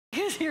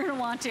You're gonna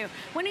want to.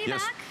 When are you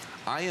back?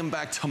 I am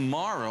back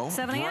tomorrow,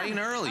 7 a.m. bright and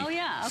early. Oh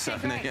yeah, okay,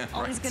 great.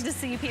 Always good to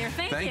see you, Peter.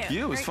 Thank you. Thank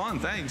you, it was fun,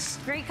 thanks.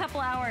 Great couple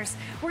hours.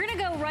 We're gonna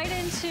go right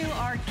into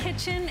our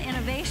kitchen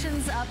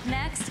innovations up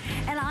next,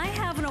 and I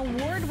have an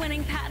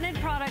award-winning patented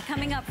product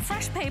coming up,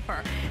 Fresh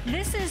Paper.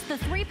 This is the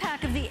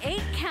 3-pack of the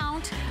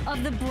 8-count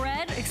of the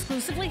bread,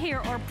 exclusively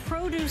here, or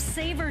produce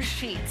saver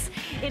sheets.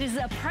 It is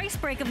a price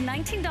break of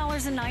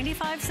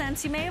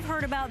 $19.95. You may have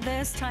heard about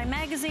this. Time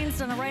Magazine's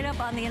done a write-up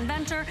on the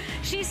inventor.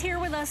 She's here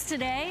with us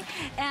today,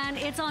 and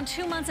it's on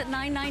 2 months at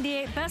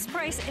 $9.98, best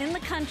price in the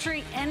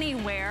country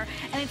anywhere,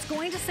 and it's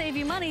going to save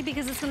you money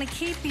because it's going to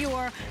keep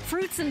your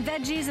fruits and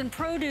veggies and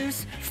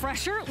produce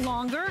fresher,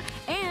 longer,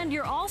 and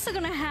you're also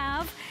going to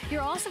have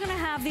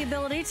the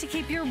ability to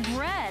keep your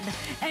bread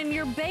and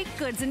your baked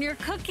goods and your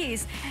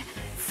cookies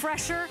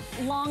fresher,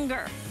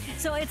 longer.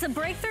 So it's a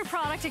breakthrough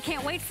product. I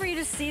can't wait for you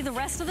to see the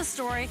rest of the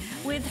story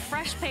with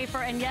Fresh Paper,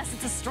 and yes,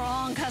 it's a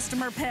strong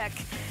customer pick.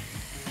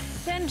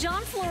 Then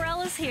John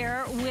Florell is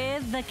here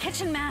with the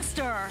Kitchen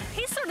Master.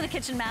 He's sort of the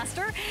Kitchen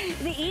Master.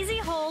 The Easy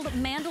Hold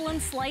Mandolin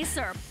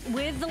Slicer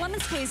with the lemon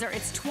squeezer.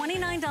 It's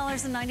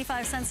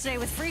 $29.95 today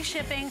with free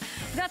shipping.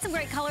 We've got some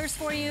great colors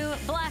for you.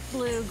 Black,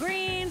 blue,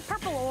 green,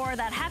 purple, or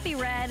that happy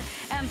red.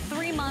 And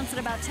 3 months at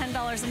about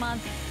 $10 a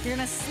month. You're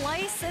gonna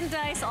slice and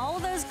dice all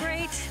of those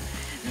great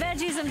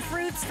veggies and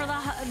fruits for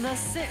the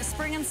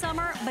spring and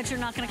summer, but you're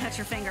not gonna cut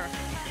your finger.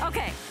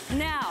 Okay,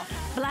 now,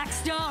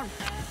 Blackstone.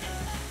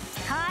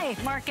 Hi,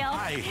 Mark L.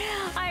 Hi.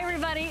 Hi,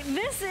 everybody.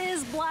 This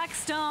is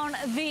Blackstone,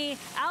 the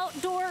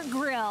outdoor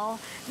grill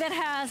that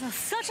has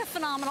such a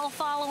phenomenal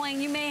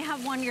following. You may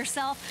have one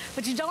yourself,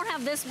 but you don't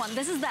have this one.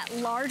 This is that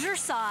larger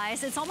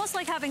size. It's almost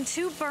like having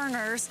 2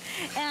 burners,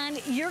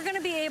 and you're gonna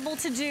be able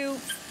to do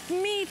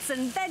meats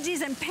and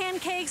veggies and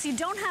pancakes. You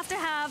don't have to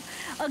have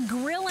a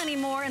grill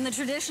anymore in the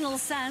traditional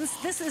sense.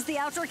 This is the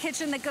outdoor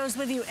kitchen that goes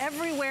with you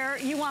everywhere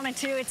you want it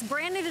to. It's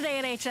brand new today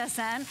at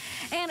HSN,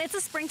 and it's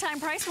a springtime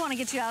price. We want to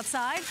get you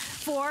outside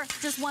for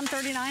just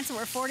 $139, so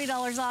we're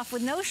 $40 off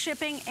with no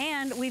shipping,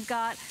 and we've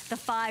got the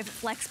 5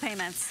 flex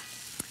payments.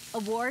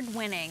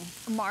 Award-winning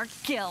Mark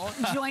Gill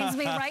joins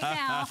me right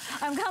now.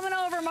 I'm coming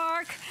over,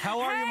 Mark.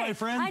 How are you, my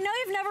friend? I know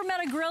you've never met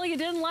a grill you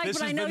didn't like,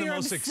 but I know you're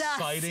obsessed. This has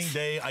been the most exciting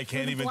day, I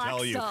can't even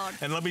tell you.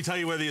 And let me tell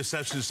you where the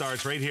obsession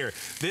starts, right here.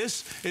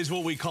 This is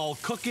what we call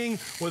cooking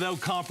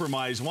without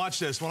compromise. Watch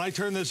this. When I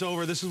turn this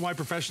over, this is why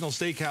professional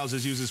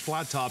steakhouses uses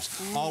flat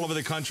tops all over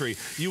the country.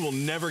 You will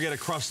never get a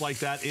crust like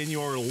that in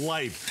your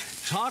life.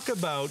 Talk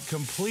about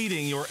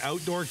completing your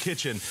outdoor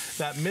kitchen,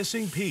 that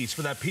missing piece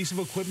for that piece of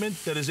equipment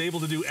that is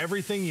able to do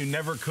everything you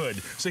never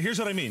could. So here's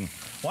what I mean.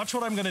 Watch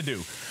what I'm gonna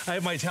do. I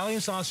have my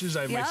Italian sausages,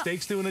 I have my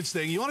steaks doing its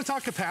thing. You wanna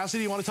talk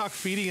capacity, you wanna talk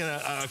feeding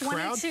a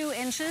crowd? 22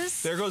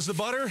 inches. There goes the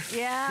butter.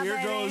 Yeah,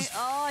 Here goes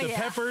the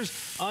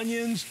peppers,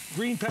 onions,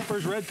 green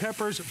peppers, red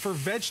peppers. For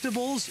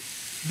vegetables,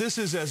 this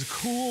is as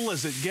cool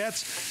as it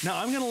gets. Now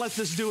I'm gonna let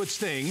this do its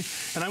thing,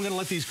 and I'm gonna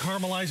let these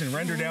caramelize and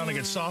render down and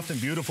get soft and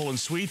beautiful and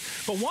sweet.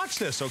 But watch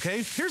this,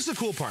 okay? Here's the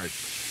cool part.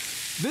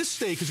 This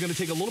steak is going to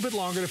take a little bit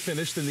longer to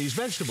finish than these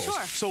vegetables.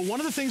 Sure. So one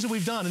of the things that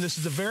we've done, and this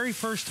is the very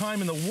first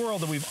time in the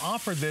world that we've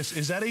offered this,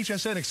 is that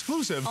HSN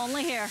exclusive.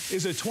 Only here.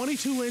 Is a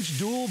 22-inch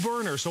dual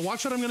burner. So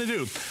watch what I'm going to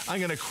do. I'm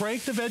going to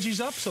crank the veggies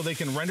up so they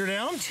can render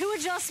down. 2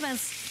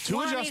 adjustments. Two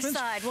one adjustments. on each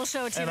side. We'll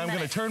show it to you in a minute. And I'm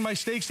going to turn my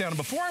steaks down. And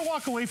before I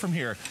walk away from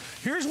here,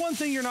 here's one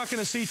thing you're not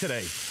going to see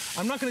today.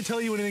 I'm not going to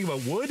tell you anything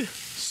about wood,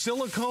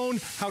 silicone,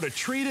 how to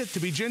treat it, to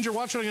be ginger.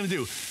 Watch what I'm going to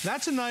do.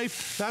 That's a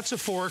knife. That's a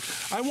fork.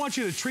 I want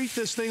you to treat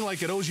this thing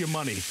like it owes you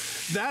money.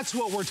 That's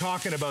what we're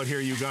talking about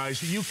here, you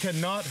guys. You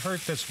cannot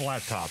hurt this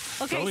flat top.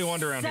 Okay, only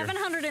one around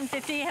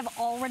 750 have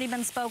already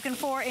been spoken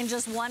for in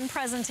just one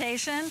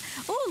presentation.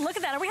 Ooh, look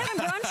at that. Are we having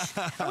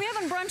brunch? Are we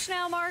having brunch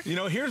now, Mark? You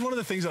know, here's one of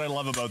the things that I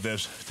love about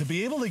this. To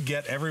be able to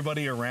get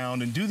everybody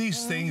around and do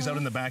these things out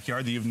in the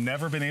backyard that you've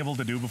never been able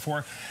to do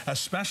before,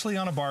 especially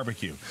on a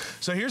barbecue.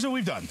 So here's what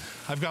we've done.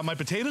 I've got my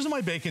potatoes and my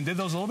bacon, did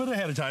those a little bit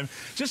ahead of time.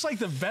 Just like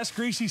the best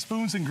greasy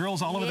spoons and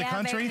grills all over the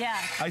country,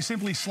 I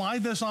simply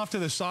slide this off to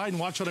the side and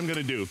watch what I'm going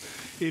to do.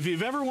 If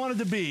you've ever wanted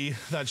to be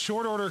that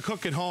short order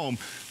cook at home,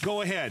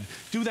 go ahead.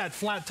 Do that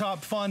flat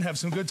top fun, have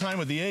some good time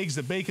with the eggs,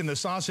 the bacon, the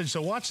sausage.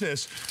 So watch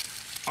this.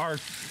 Our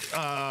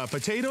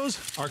potatoes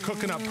are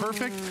cooking up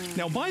perfect.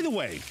 Now, by the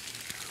way,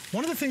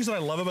 one of the things that I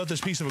love about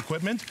this piece of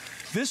equipment,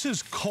 this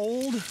is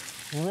cold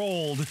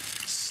rolled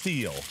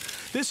steel.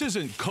 This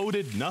isn't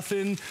coated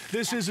nothing.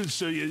 This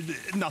isn't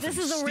nothing. This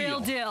is the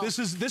real deal. This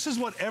is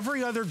what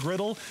every other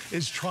griddle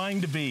is trying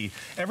to be.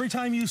 Every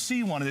time you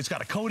see one, it's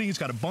got a coating, it's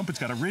got a bump, it's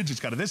got a ridge, it's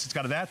got a this, it's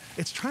got a that.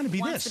 It's trying to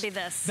be Wants to be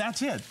this.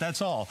 That's it.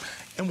 That's all.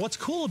 And what's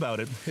cool about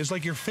it is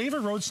like your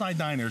favorite roadside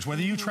diners,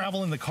 whether you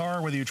travel in the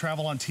car, whether you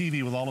travel on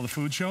TV with all of the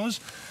food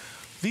shows,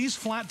 these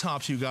flat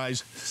tops, you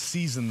guys,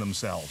 season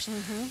themselves.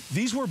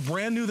 These were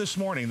brand new this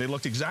morning. They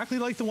looked exactly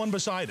like the one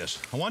beside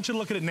us. I want you to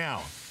look at it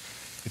now.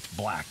 It's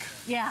black.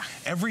 Yeah.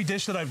 Every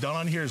dish that I've done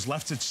on here has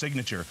left its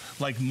signature.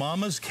 Like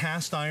Mama's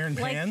cast iron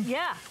pan,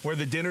 yeah, where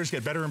the dinners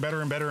get better and better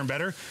and better and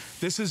better.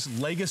 This is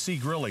legacy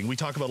grilling. We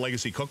talk about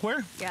legacy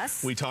cookware.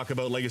 Yes. We talk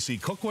about legacy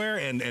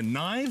cookware and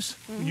knives.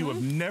 You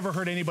have never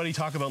heard anybody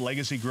talk about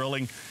legacy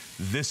grilling.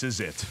 This is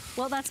it.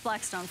 Well, that's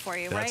Blackstone for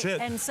you, That's right?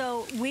 it. And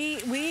so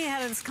we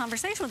had this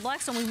conversation with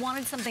Blackstone. We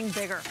wanted something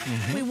bigger.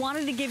 We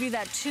wanted to give you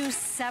that 2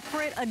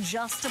 separate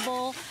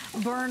adjustable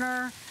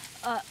burner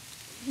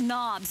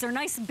knobs. They're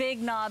nice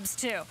big knobs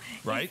too.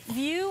 Right. If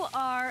you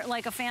are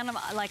like a fan of,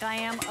 like I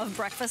am, of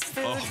breakfast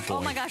food,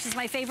 oh my gosh, it's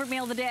my favorite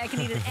meal of the day. I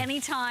can eat it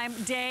anytime,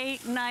 day,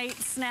 night,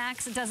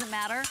 snacks, it doesn't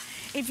matter.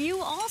 If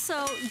you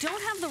also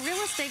don't have the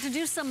real estate to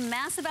do some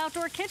massive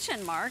outdoor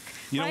kitchen, Mark,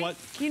 you know what?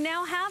 You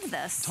now have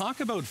this. Talk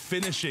about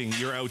finishing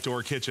your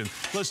outdoor kitchen.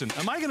 Listen,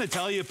 am I going to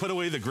tell you put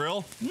away the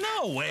grill?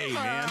 No way,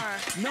 man.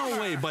 No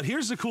way. But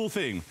here's the cool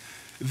thing.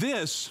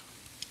 This,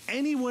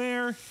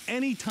 anywhere,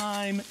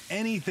 anytime,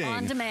 anything.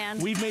 On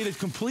demand. We've made it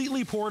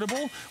completely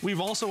portable.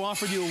 We've also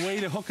offered you a way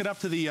to hook it up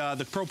to the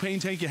propane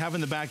tank you have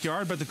in the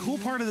backyard. But the cool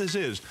part of this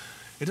is,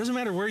 it doesn't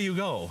matter where you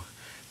go.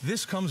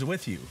 This comes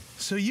with you.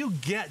 So you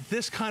get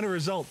this kind of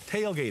result,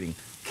 tailgating,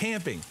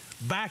 camping,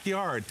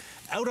 backyard,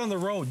 out on the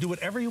road, do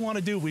whatever you want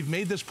to do. We've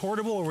made this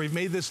portable, or we've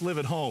made this live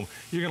at home.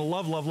 You're going to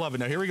love, love, love it.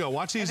 Now here we go.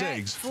 Watch these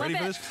eggs. Ready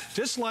for this?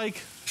 Just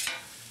like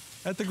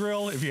at the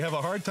grill, if you have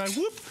a hard time,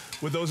 whoop,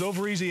 with those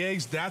over easy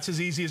eggs, that's as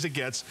easy as it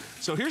gets.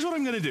 So here's what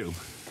I'm going to do.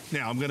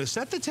 Now, I'm going to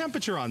set the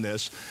temperature on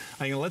this.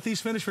 I'm going to let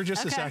these finish for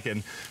just a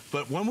second.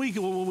 But when we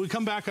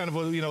come back on,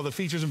 the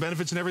features and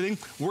benefits and everything,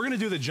 we're going to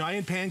do the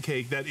giant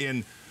pancake that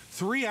in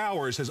 3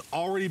 hours has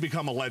already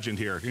become a legend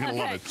here. You're going to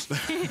love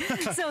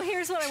it. So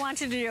here's what I want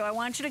you to do. I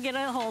want you to get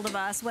a hold of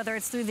us, whether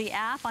it's through the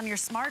app on your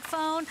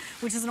smartphone,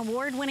 which is an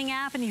award-winning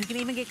app, and you can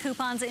even get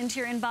coupons into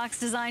your inbox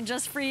designed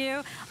just for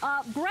you.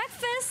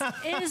 Breakfast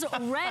is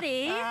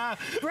ready.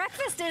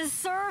 Breakfast is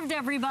served,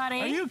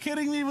 everybody. Are you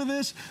kidding me with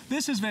this?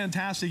 This is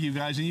fantastic, you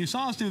guys, and you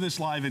saw us do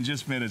this live in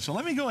just minutes. So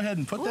let me go ahead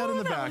and put that in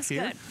the back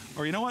here. Good.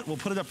 Or you know what? We'll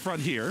put it up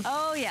front here.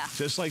 Oh, yeah.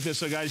 Just like this.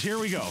 So, guys, here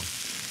we go.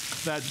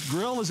 That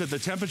grill is at the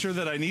temperature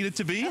that I need it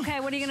to be. Okay,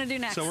 what are you going to do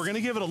next? So we're going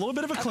to give it a little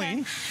bit of a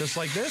clean, just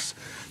like this.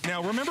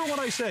 Now, remember what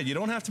I said. You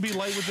don't have to be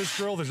light with this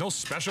grill. There's no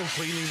special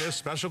cleaning this,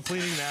 special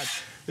cleaning that.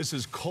 This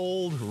is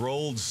cold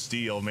rolled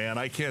steel, man.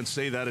 I can't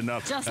say that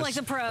enough. Just like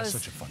the pros.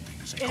 That's such a fun thing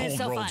to say. It is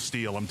so cold rolled fun.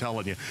 steel, I'm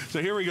telling you.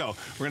 So here we go.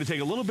 We're going to take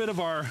a little bit of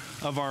our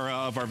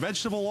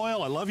vegetable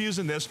oil. I love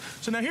using this.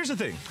 So now here's the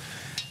thing.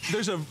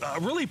 There's a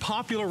really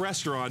popular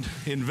restaurant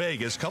in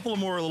Vegas, a couple of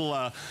more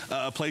little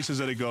places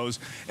that it goes,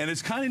 and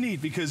it's kind of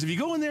neat because if you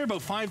go in there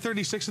about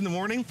 5:30, 6 in the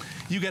morning,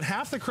 you get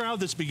half the crowd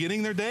that's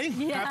beginning their day,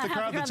 half the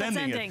crowd that's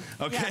ending it,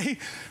 okay? Yeah.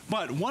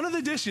 But one of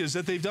the dishes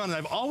that they've done, and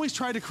I've always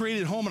tried to create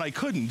it at home and I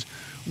couldn't,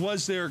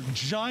 was their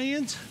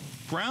giant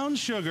brown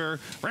sugar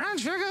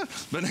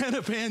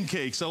banana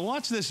pancake. So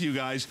watch this, you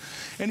guys.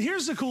 And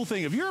here's the cool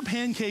thing. If you're a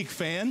pancake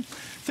fan,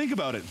 think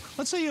about it.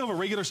 Let's say you have a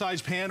regular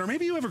sized pan, or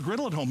maybe you have a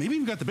griddle at home. Maybe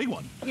you've got the big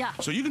one. Yeah.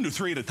 So you can do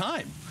 3 at a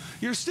time.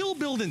 You're still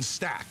building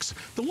stacks.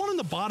 The one on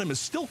the bottom is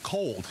still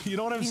cold. You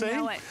know what I'm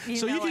saying?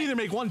 So you can either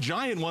make one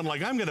giant one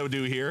like I'm going to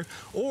do here,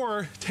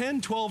 or 10,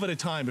 12 at a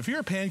time. If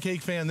you're a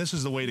pancake fan, this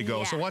is the way to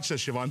go. So watch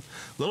this, Siobhan. A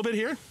little bit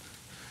here,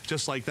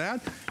 just like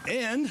that.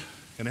 And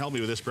gonna help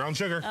me with this brown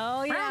sugar.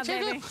 Oh yeah,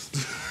 baby.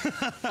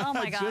 Oh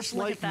my gosh, just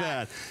like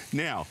that.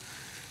 Now,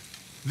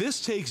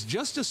 this takes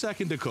just a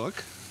second to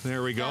cook.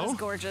 There we go. That's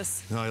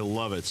gorgeous. I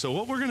love it. So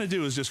what we're gonna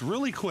do is just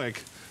really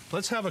quick,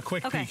 let's have a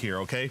quick peek here,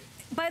 okay?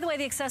 By the way,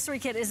 the accessory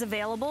kit is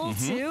available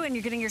too, and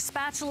you're getting your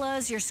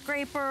spatulas, your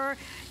scraper,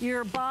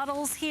 your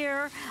bottles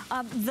here.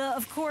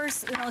 Of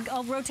course,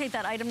 I'll rotate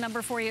that item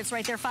number for you. It's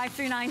right there,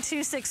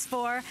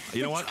 539264.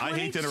 You know what? I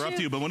hate to interrupt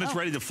you, but when it's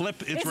ready to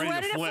flip, it's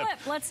ready to flip.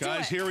 Let's do it.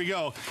 Guys, here we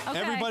go. Okay.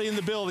 Everybody in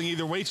the building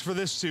either waits for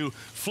this to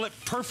flip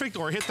perfect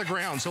or hit the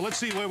ground. So let's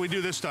see what we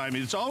do this time.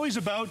 It's always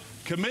about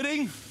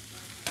committing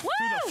to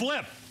the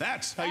flip.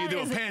 That's how you do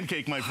a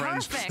pancake, my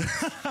friends.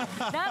 Perfect.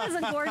 That is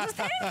a gorgeous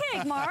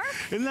pancake, Mark.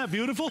 Isn't that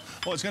beautiful?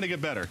 Oh, it's going to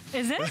get better.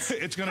 Is it?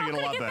 It's going to get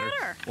a lot better.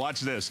 Watch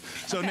this.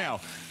 So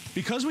now,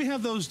 because we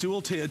have those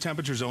dual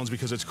temperature zones,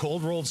 because it's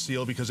cold rolled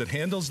steel, because it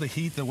handles the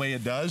heat the way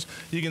it does,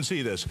 you can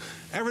see this.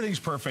 Everything's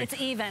perfect.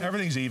 It's even.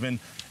 Everything's even.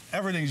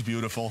 Everything's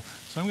beautiful.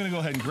 So I'm going to go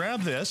ahead and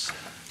grab this,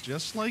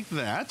 just like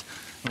that.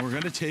 And we're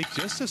going to take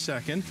just a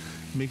second,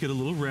 make it a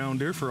little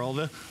rounder for all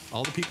the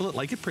people that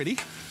like it pretty.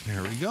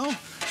 There we go.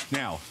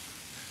 Now,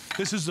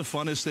 this is the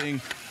funnest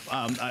thing.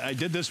 I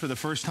did this for the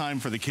first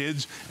time for the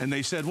kids, and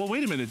they said, well,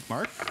 wait a minute,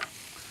 Mark.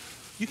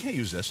 You can't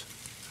use this.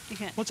 You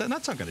can't. What's that?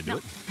 That's not going to do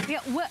it.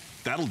 Yeah, what?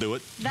 That'll do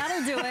it.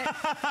 That'll do it.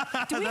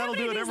 Do we have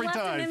any of these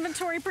left in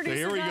inventory, producer?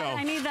 Here we go.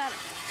 I need that.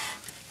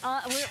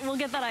 We'll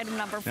get that item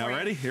number for you. Now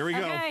ready? Here we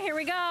go. Okay, here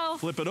we go.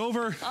 Flip it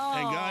over. Oh,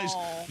 and guys,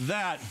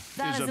 that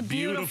is a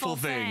beautiful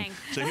thing.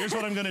 So here's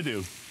what I'm going to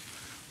do.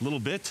 A little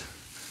bit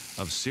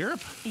of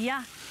syrup.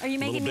 Yeah. Are you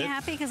making me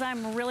happy? Because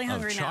I'm really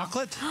hungry now.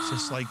 Chocolate,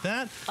 just like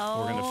that.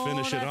 We're going to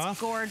finish it off.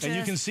 Gorgeous. And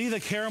you can see the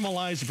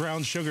caramelized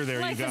brown sugar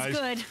there, you guys. Life is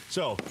good.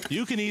 So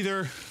you can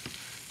either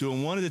do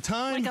them one at a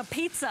time. Like a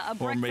pizza, a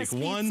breakfast pizza.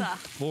 Or make one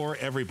for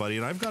everybody.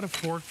 And I've got a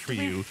fork for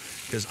you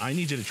because I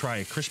need you to try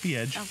a crispy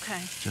edge.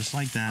 Okay. Just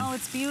like that. Oh,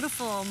 it's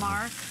beautiful,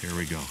 Mark. Here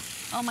we go.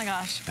 Oh my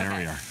gosh. There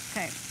we are.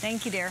 Okay,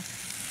 thank you, dear.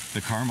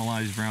 The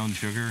caramelized brown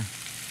sugar,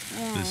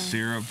 the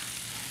syrup.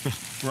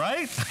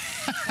 Right?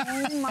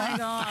 Oh my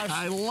gosh.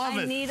 I love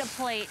it. I need a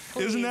plate,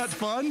 please. Isn't that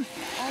fun?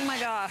 Oh my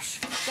gosh.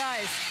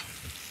 Guys.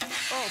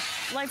 Oh,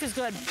 life is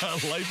good.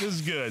 Life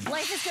is good.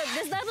 Life is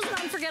good. That was an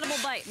unforgettable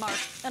bite, Mark.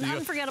 An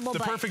unforgettable bite.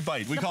 The perfect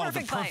bite. We call it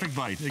the perfect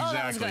bite. Exactly. Oh,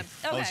 that was good.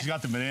 Okay. Oh, she's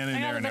got the banana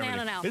in there and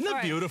everything. Now. Isn't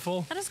that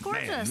beautiful? That is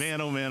gorgeous. Man,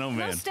 oh man, oh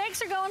man. Those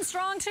steaks are going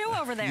strong too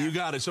over there. You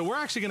got it. So we're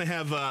actually going to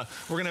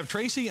have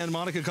Tracy and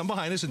Monica come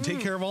behind us and take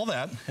care of all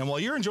that. And while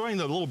you're enjoying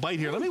the little bite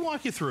here, let me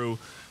walk you through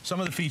some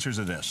of the features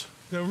of this.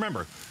 Now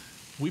remember,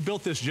 we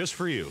built this just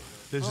for you.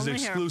 This is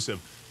exclusive.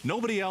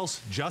 Nobody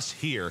else, just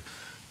here.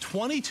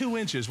 22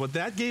 inches, what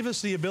that gave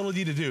us the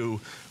ability to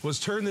do was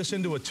turn this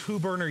into a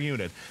 2-burner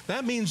unit.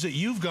 That means that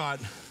you've got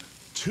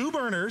 2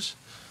 burners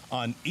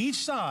on each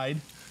side,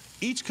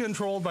 each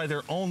controlled by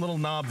their own little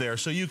knob there.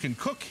 So you can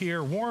cook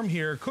here, warm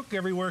here, cook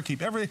everywhere,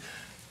 keep everything.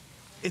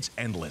 It's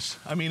endless.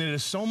 I mean, it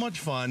is so much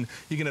fun.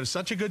 You can have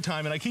such a good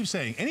time. And I keep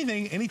saying,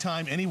 anything,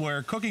 anytime,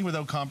 anywhere, cooking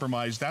without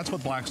compromise, that's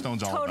what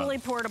Blackstone's all about. Totally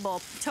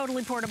portable.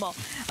 Totally portable.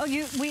 Oh,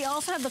 we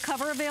also have the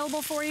cover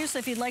available for you, so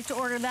if you'd like to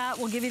order that,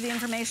 we'll give you the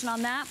information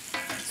on that.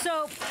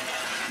 So,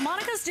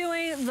 Monica's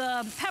doing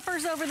the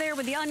peppers over there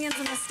with the onions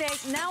and the steak.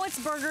 Now it's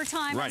burger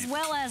time, as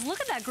well as,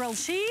 look at that grilled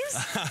cheese.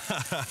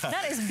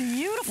 That is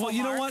beautiful, Well,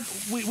 you Mark. know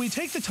what? We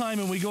take the time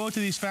and we go out to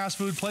these fast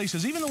food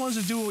places, even the ones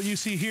that do what you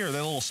see here,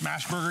 that little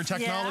smash burger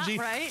technology.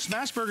 Yeah, right.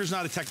 Smash burger is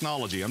not a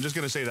technology. I'm just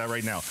going to say that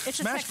right now. It's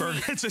Smash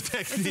burger, it's a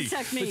technique. It's a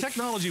technique. The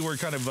technology word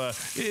kind of,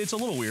 it's a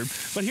little weird.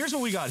 But here's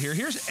what we got here.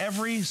 Here's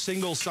every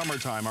single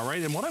summertime, all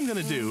right? And what I'm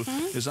going to do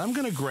is I'm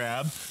going to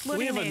grab,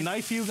 we have a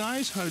knife, you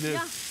guys?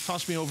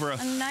 Toss me over a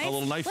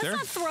little knife there.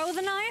 Let's not throw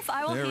the knife.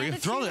 I will hand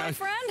it to you, my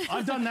friend.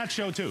 I've done that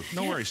show too.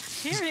 No worries.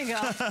 Here you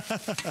go.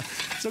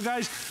 So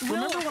guys,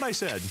 remember what I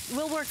said.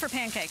 We'll work for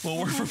pancakes. We'll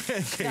work for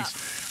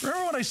pancakes.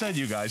 Remember what I said,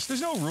 you guys.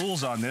 There's no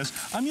rules on this.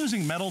 I'm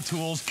using metal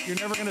tools. You're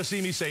never going to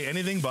see me say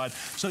anything but.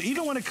 So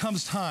even when it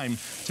comes time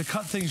to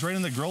cut things right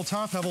in the grill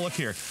top, have a look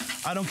here.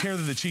 I don't care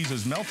that the cheese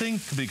is melting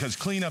because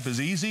cleanup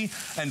is easy.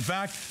 In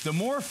fact, the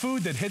more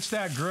food that hits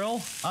that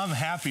grill, I'm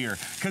happier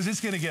because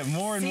it's going to get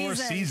more and more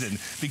seasoned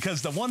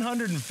because the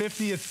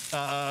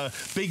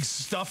 150th big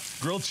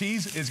stuffed grilled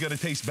cheese is going to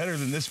taste better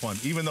than this one,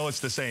 even though it's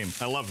the same.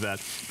 I love that.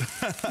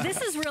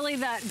 This is really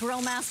that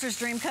grill master's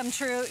dream come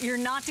true. You're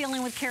not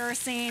dealing with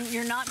kerosene.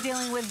 You're not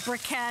dealing with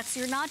briquettes.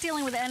 You're not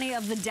dealing with any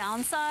of the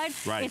downside.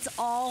 Right. It's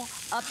all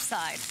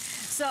upside.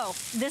 So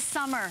this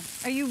summer,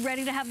 are you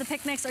ready to have the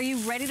picnics? Are you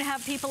ready to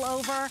have people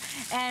over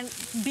and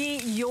be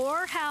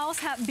your house,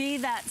 be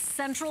that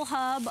central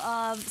hub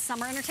of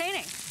summer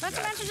entertaining? Not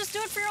to mention just do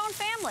it for your own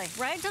family,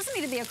 right? It doesn't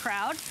need to be a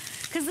crowd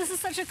because this is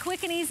such a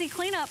quick and easy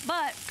cleanup.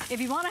 But if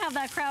you want to have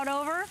that crowd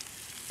over,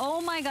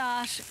 oh my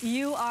gosh,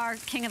 you are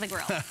king of the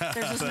grill.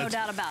 There's just no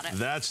doubt about it.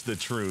 That's the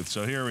truth.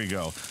 So here we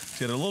go.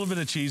 Get a little bit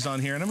of cheese on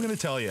here, and I'm going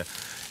to tell you,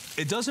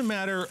 it doesn't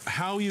matter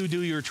how you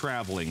do your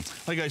traveling.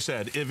 Like I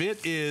said, if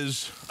it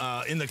is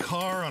in the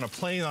car, on a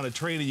plane, on a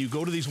train, and you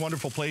go to these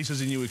wonderful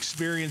places and you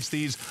experience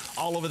these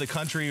all over the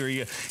country, or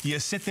you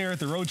sit there at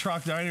the Road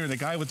Truck Diner and the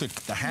guy with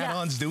the hat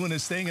on's doing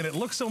his thing, and it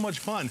looks so much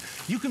fun.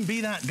 You can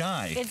be that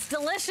guy. It's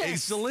delicious.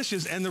 It's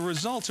delicious, and the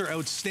results are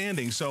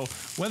outstanding. So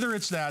whether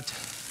it's that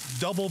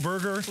double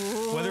burger,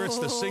 whether it's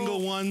the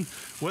single one,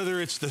 whether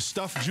it's the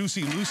stuffed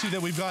Juicy Lucy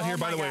that we've got here.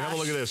 By the way, have a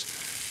look at this.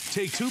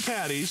 Take 2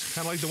 patties,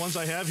 kind of like the ones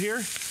I have here,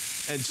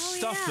 and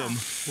stuff them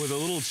with a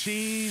little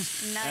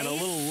cheese and a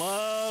little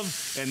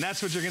love, and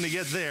that's what you're going to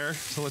get there.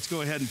 So let's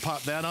go ahead and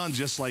pop that on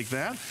just like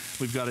that.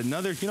 We've got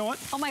another, you know what?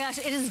 Oh my gosh,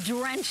 it is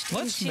drenched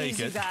in cheese,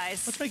 you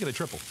guys. Let's make it a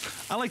triple.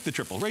 I like the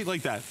triple, right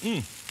like that.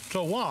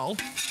 So while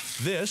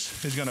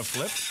this is going to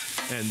flip,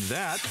 and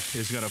that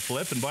is going to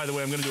flip. And by the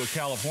way, I'm going to do a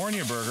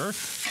California burger.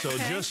 So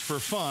just for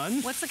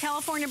fun. What's the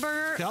California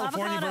burger?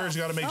 California burger's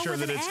got to make sure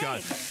that it's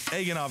got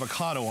egg and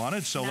avocado on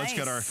it. So let's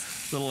get our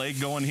little egg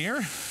going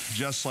here,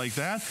 just like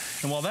that.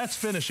 And while that's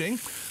finishing,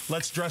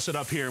 let's dress it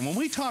up here. And when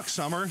we talk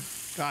summer,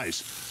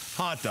 guys,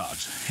 hot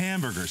dogs,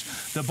 hamburgers.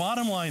 The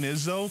bottom line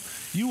is, though,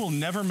 you will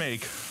never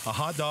make a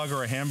hot dog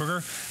or a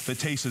hamburger that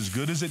tastes as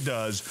good as it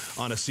does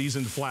on a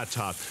seasoned flat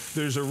top.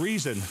 There's a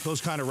reason those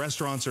kind of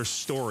restaurants are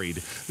storied.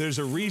 There's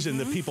a reason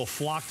that people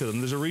flock to them.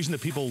 There's a reason that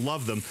people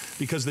love them,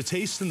 because the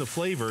tastes and the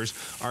flavors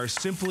are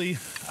simply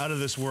out of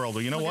this world.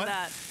 Well, you know what?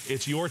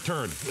 It's your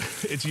turn.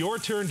 It's your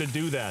turn to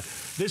do that.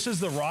 This is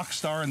the rock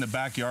star in the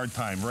backyard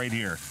time right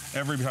here.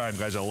 Every time,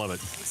 guys, I love it.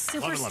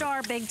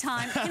 Superstar, big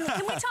time.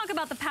 Can we talk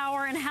about the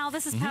power and how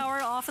this is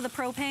powered off of the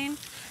propane?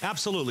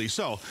 Absolutely.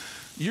 So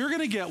you're going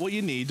to get what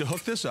you need to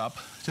hook this up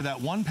to that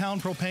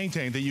 1-pound propane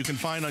tank that you can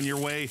find on your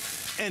way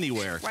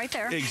anywhere. Right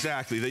there.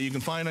 Exactly. That you can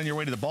find on your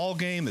way to the ball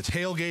game, the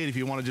tailgate, if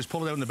you want to just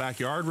pull it out in the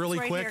backyard really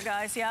quick. Right here,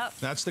 guys, yep.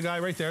 That's the guy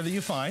right there that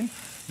you find.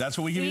 That's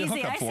what we give you the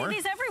hookup for. I see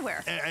these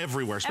everywhere.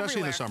 Everywhere,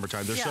 especially in the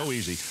summertime. They're so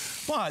easy.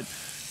 But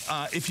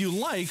if you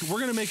like, we're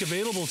gonna make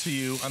available to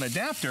you an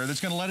adapter that's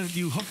gonna let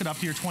you hook it up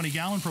to your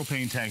 20-gallon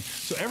propane tank.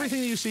 So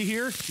everything that you see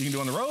here, you can do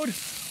on the road,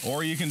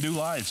 or you can do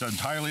live. So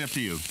entirely up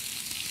to you.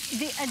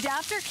 The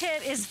adapter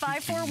kit is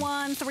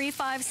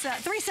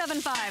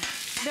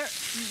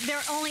 541-375. There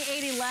are only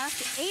 80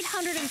 left.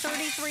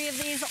 833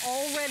 of these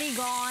already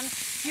gone.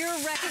 You're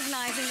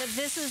recognizing that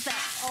this is that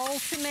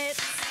ultimate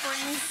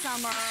spring,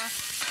 summer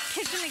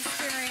kitchen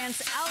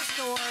experience,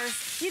 outdoors.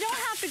 You don't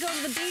have to go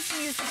to the beach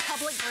and use the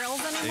public grills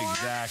anymore.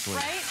 Exactly.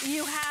 Right?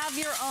 You have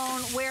your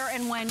own where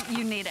and when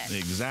you need it.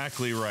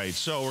 Exactly right.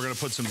 So we're going to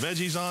put some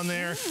veggies on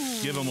there,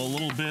 give them a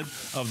little bit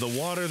of the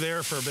water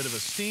there for a bit of a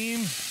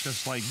steam,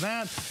 just like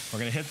that. We're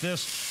going to hit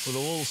this with a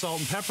little salt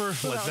and pepper,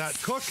 let that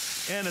cook.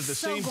 And at the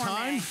same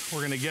time,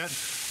 we're going to get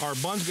our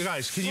buns.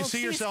 Guys, can you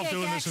see yourself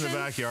doing this in the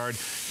backyard?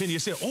 Can you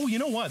see? Oh, you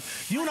know what?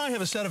 You and I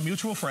have a set of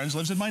mutual friends,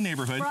 lives in my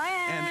neighborhood.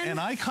 Brian. And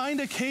I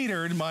kind of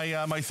catered my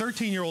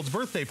 13-year-old's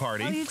birthday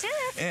party. Oh, you did?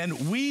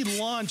 And we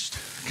launched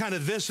kind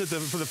of this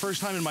for the first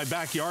time in my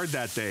backyard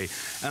that day.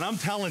 And I'm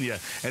telling you,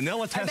 and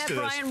they'll attest to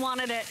this. I bet Brian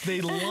wanted it. They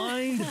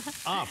lined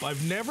up.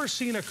 I've never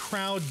seen a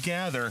crowd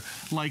gather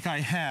like I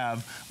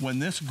have when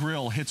this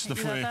grill hits the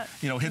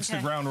the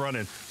ground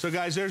running. So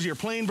guys, there's your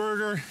plain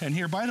burger. And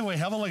here, by the way,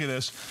 have a look at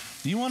this.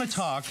 You want to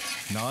talk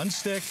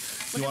non-stick.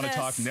 You want to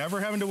talk never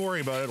having to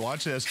worry about it.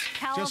 Watch this.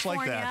 California. Just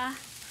like that.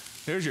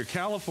 There's your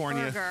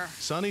California burger.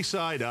 Sunny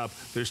side up.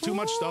 There's too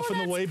much stuff in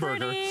the way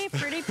burger.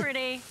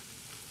 Pretty.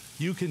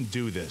 You can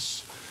do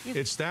this.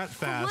 It's that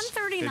fast.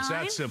 $139? It's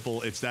that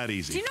simple. It's that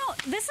easy. Do you know,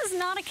 this is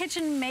not a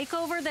kitchen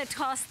makeover that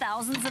costs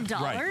thousands of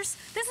dollars.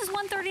 Right. This is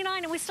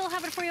 $139, and we still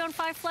have it for you on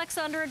 5 Flex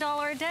under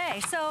 $1 a day.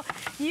 So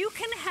you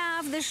can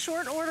have this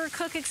short order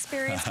cook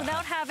experience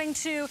without having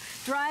to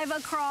drive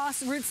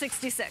across Route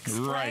 66.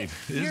 Right.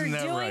 You're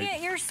doing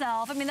it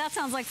yourself. I mean, that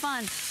sounds like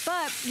fun,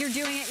 but you're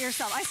doing it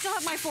yourself. I still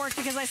have my fork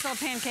because I still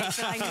have pancakes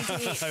that I need to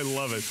eat. I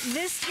love it.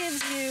 This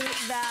gives you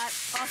that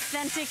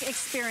authentic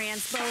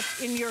experience, both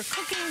in your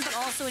cooking, but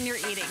also in your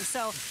eating.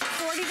 So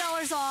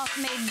 $40 off,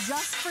 made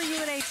just for you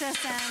at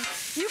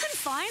HSN. You can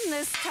find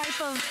this type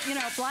of,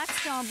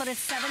 Blackstone, but it's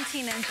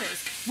 17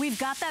 inches. We've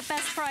got that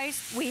best price.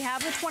 We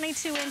have the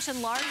 22-inch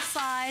and large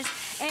size,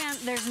 and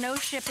there's no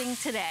shipping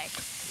today.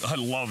 I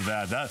love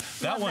that.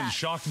 That one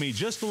shocked me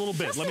just a little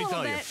bit, let me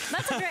tell you.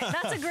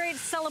 That's a great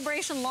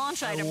celebration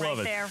launch item right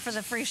there for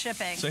the free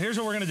shipping. So here's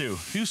what we're going to do. A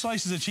few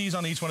slices of cheese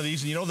on each one of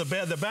these. And you know,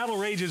 the battle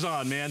rages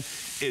on, man.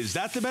 Is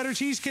that the better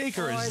cheesecake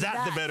or is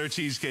that the better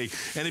cheesecake?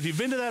 And if you've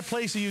been to that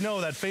place and you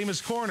know that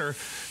famous corner,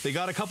 they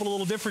got a couple of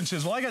little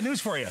differences. Well, I got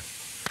news for you.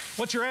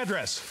 What's your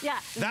address? Yeah,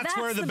 that's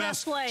where the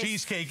best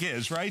cheesecake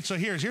is, right? So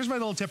here's my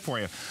little tip for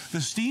you.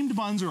 The steamed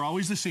buns are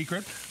always the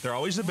secret. They're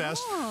always the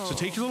best. So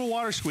take your little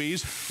water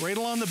squeeze right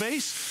along the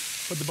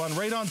base, put the bun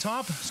right on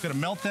top. It's gonna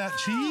melt that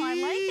cheese. I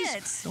like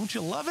it. Don't you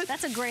love it?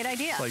 That's a great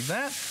idea. Like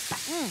that.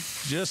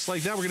 Just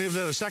like that. We're gonna give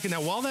that a second. Now,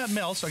 while that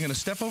melts, I'm gonna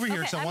step over here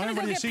because I want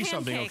everybody to see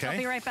something, okay? I'll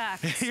be right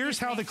back. Here's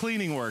how the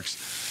cleaning works.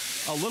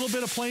 A little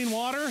bit of plain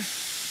water,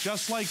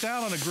 just like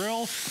that, on a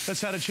grill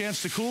that's had a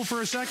chance to cool for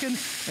a second,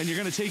 and you're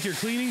gonna take your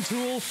cleaning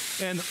tool,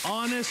 and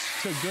honest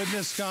to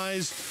goodness,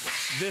 guys,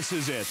 this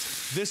is it.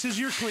 This is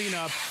your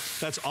cleanup.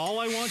 That's all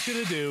I want you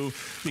to do,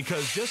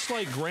 because just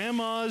like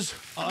Grandma's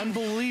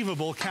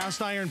unbelievable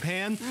cast iron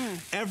pan,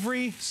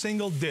 every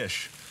single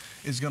dish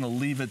is gonna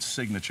leave its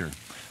signature.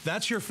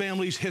 That's your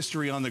family's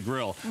history on the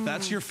grill.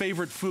 That's your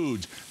favorite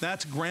foods.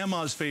 That's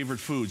Grandma's favorite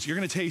foods. You're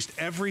gonna taste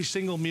every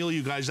single meal,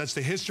 you guys. That's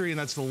the history and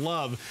that's the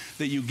love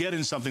that you get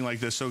in something like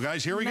this. So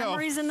guys, here we go.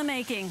 Memories in the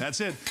making. That's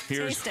it.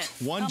 Here's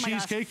Taste it. one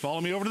cheesecake. Follow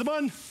me over to the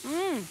bun.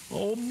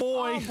 Oh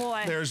boy. Oh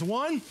boy. There's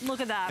one.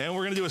 Look at that. And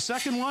we're gonna do a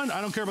second one.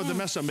 I don't care about the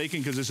mess I'm making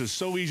because this is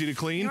so easy to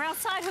clean. You're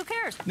outside, who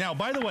cares? Now,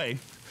 by the way,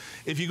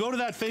 if you go to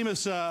that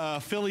famous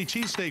Philly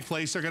cheesesteak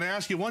place, they're going to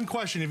ask you one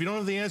question. If you don't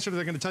have the answer,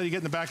 they're going to tell you to get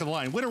in the back of the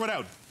line. With or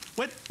without?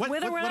 With or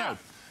without?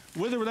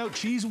 With or without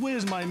cheese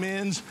whiz, my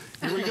mins.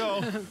 Here we go.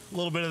 A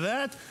little bit of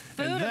that.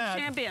 Food of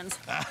champions.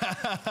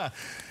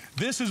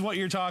 This is what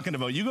you're talking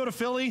about. You go to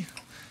Philly,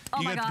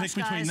 you got to pick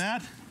between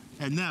that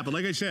and that. But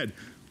like I said,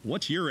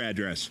 what's your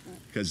address?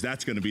 Because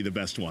that's going to be the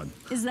best one.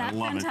 Is that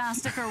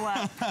fantastic or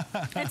what?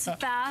 It's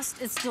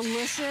fast. It's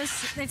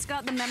delicious. It's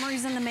got the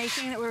memories in the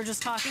making that we were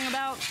just talking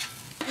about.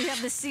 We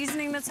have the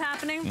seasoning that's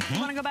happening. You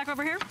want to go back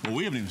over here? Well,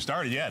 we haven't even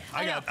started yet.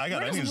 I got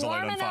onions to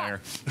light on fire.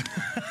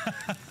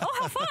 Oh,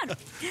 how fun.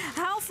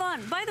 How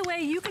fun. By the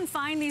way, you can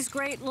find these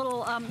great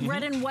little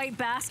red and white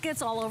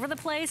baskets all over the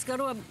place. You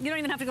don't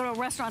even have to go to a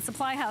restaurant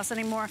supply house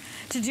anymore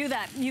to do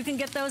that. You can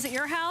get those at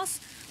your house.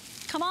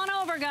 Come on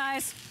over,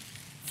 guys.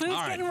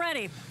 Food's getting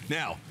ready.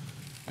 Now,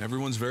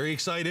 everyone's very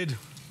excited.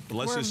 But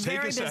let's just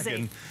take a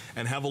second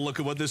and have a look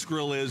at what this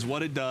grill is,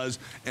 what it does,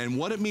 and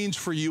what it means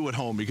for you at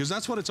home, because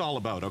that's what it's all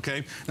about,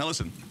 okay? Now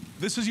listen,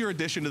 this is your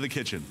addition to the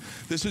kitchen.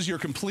 This is your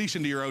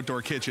completion to your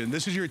outdoor kitchen.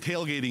 This is your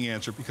tailgating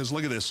answer, because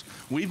look at this.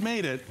 We've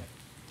made it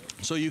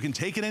so you can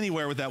take it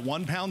anywhere with that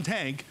 1-pound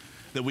tank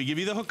that we give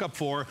you the hookup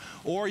for,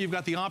 or you've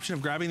got the option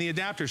of grabbing the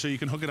adapter so you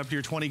can hook it up to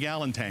your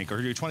 20-gallon tank or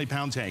your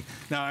 20-pound tank.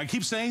 Now, I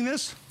keep saying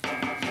this,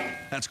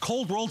 That's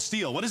cold rolled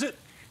steel. What is it?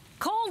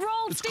 Cold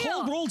rolled steel. It's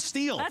cold rolled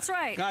steel. That's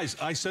right. Guys,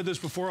 I said this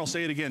before, I'll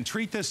say it again.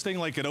 Treat this thing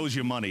like it owes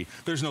you money.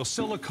 There's no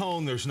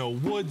silicone, there's no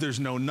wood,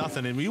 there's no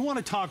nothing. And when you want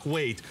to talk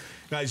weight,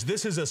 guys,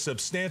 this is a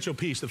substantial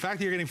piece. The fact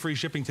that you're getting free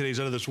shipping today is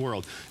out of this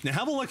world. Now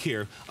have a look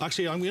here.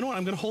 Actually, you know what?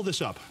 I'm going to hold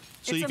this up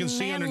so you can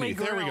see underneath.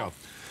 Grill. There we go.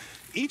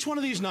 Each one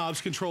of these knobs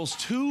controls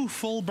 2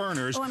 full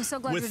burners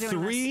with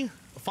 3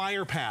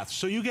 fire paths.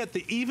 So you get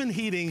the even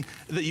heating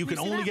that you can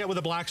only get with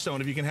a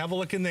Blackstone, if you can have a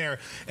look in there.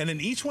 And then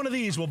each one of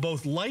these will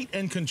both light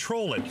and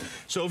control it.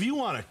 So if you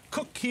want to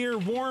cook here,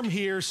 warm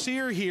here,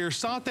 sear here,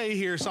 saute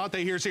here,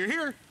 sear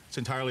here, it's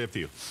entirely up to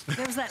you.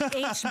 There's that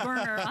H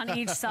burner on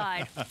each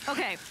side.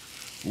 Okay.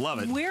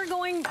 Love it. We're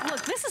going,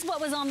 look, this is what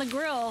was on the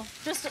grill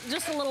just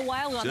a little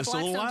while ago. Just a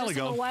little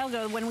while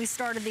ago when we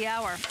started the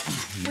hour.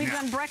 We've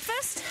done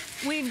breakfast.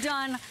 We've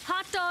done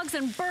hot dogs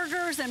and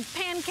burgers and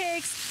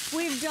pancakes.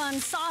 We've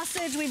done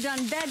sausage. We've done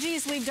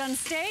veggies. We've done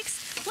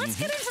steaks. Let's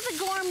get into the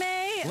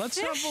gourmet Let's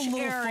fish have a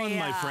little area. fun,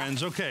 my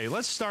friends. Okay,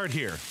 let's start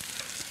here.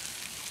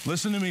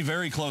 Listen to me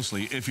very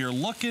closely. If you're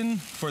looking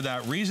for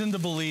that reason to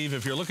believe,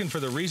 if you're looking for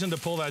the reason to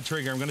pull that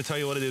trigger, I'm going to tell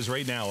you what it is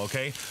right now,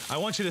 okay? I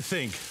want you to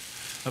think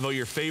about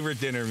your favorite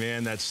dinner,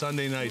 man. That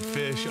Sunday night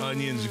fish,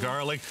 onions,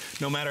 garlic.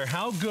 No matter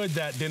how good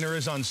that dinner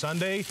is on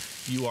Sunday,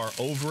 you are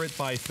over it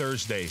by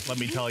Thursday, let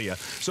me tell you.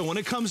 So when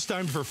it comes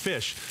time for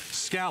fish,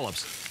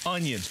 scallops,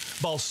 onions,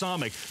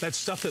 balsamic, that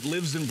stuff that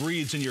lives and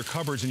breathes in your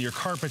cupboards and your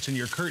carpets and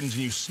your curtains,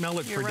 and you smell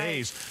it for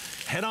days.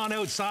 Head on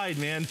outside,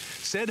 man.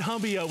 Send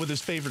Humby out with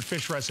his favorite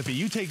fish recipe.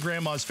 You take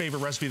Grandma's favorite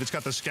recipe that's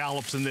got the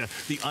scallops and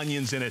the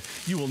onions in it.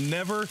 You will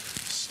never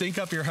stink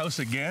up your house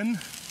again,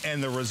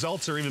 and the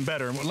results are even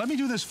better. And let me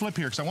do this flip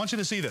here, because I want you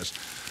to see this.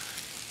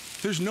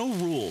 There's no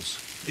rules.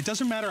 It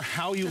doesn't matter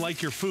how you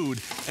like your food,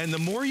 and the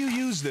more you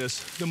use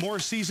this, the more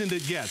seasoned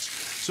it gets.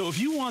 So if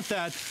you want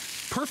that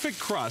perfect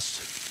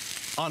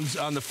crust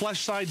on the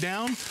flesh side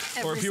down,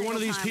 or if you're one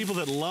of these people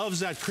that loves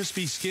that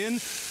crispy skin,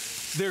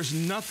 there's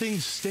nothing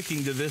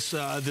sticking to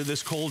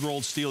this cold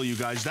rolled steel, you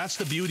guys. That's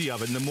the beauty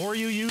of it. And the more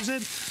you use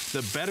it,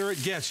 the better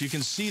it gets. You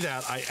can see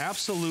that. I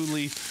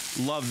absolutely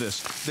love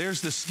this.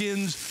 There's the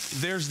skins.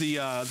 There's the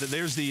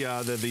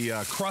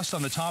crust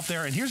on the top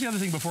there. And here's the other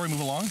thing before we move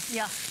along.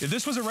 Yeah. If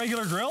this was a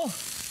regular grill,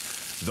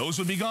 those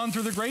would be gone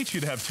through the grates.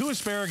 You'd have 2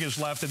 asparagus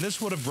left, and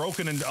this would have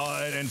broken and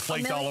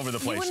flaked all over the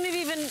place. You wouldn't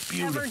have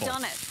even ever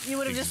done it. You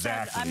would have just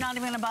said, I'm not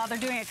even going to bother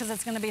doing it because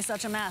it's going to be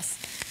such a mess.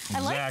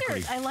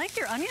 Exactly. I like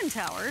your onion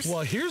towers. Well,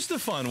 here's the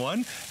fun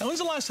one. And when's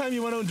the last time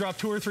you went out and dropped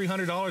 $200 or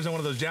 $300 on one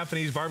of those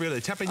Japanese barbecue, the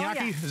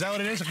teppanyaki? Oh, yeah. Is that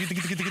what it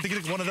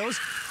is? One of those?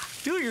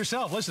 Do it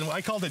yourself. Listen,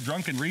 I called it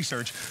drunken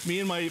research. Me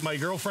and my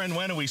girlfriend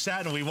went and we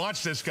sat and we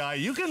watched this guy.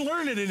 You can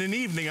learn it in an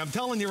evening. I'm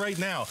telling you right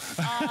now.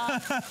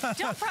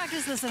 Don't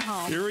practice this at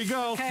home. Here we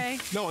go. Okay.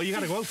 No, you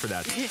got to go out for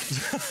that.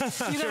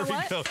 You gotta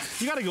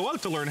what? You got to go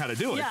out to learn how to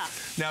do it. Yeah.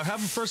 Now,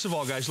 first of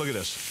all, guys, look at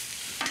this.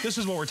 This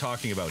is what we're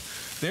talking about.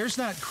 There's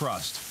that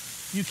crust.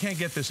 You can't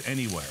get this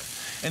anywhere.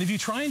 And if you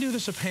try and do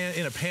this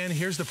in a pan,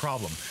 here's the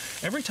problem.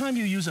 Every time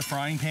you use a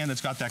frying pan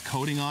that's got that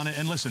coating on it,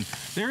 and listen,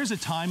 there is a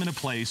time and a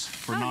place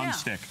for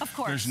nonstick. Yeah, of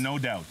course. There's no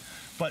doubt.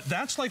 But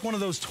that's like one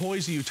of those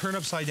toys that you turn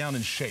upside down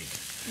and shake.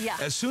 Yeah.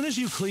 As soon as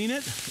you clean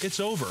it,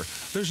 it's over.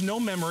 There's no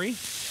memory.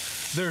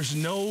 There's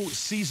no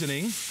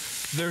seasoning.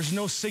 There's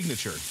no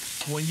signature.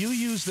 When you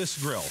use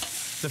this grill,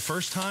 the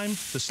first time,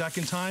 the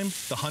second time,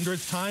 the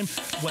 100th time,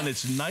 when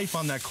it's knife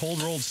on that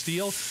cold rolled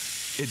steel,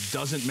 it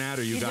doesn't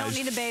matter, you guys. You don't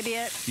need to baby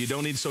it. You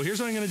don't need, so here's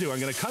what I'm gonna do. I'm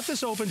gonna cut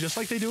this open just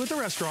like they do at the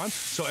restaurant,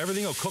 so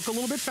everything will cook a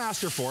little bit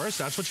faster for us.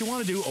 That's what you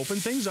wanna do, open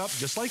things up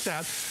just like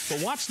that.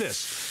 But watch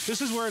this. This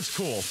is where it's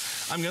cool.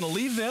 I'm gonna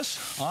leave this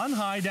on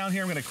high down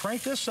here. I'm gonna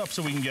crank this up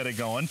so we can get it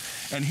going.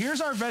 And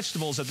here's our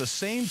vegetables at the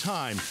same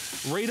time,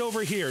 right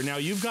over here. Now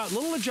you've got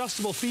little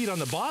adjustable feet on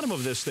the bottom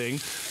of this thing,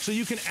 so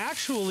you can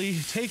actually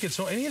take it,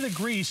 so any of the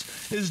grease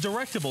is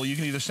directable. You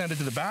can either send it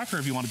to the back or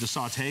if you wanted to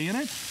saute in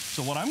it.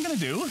 So what I'm gonna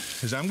do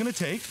is I'm gonna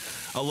take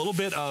a little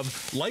bit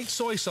of light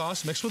soy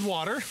sauce mixed with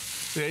water,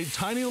 a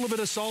tiny little bit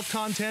of salt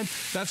content.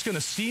 That's going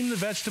to steam the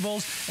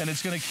vegetables, and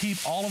it's going to keep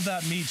all of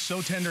that meat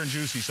so tender and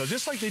juicy. So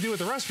just like they do at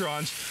the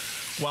restaurants,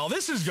 while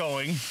this is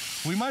going,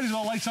 we might as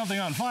well light something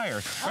on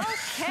fire.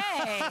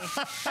 Okay.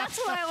 That's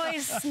what I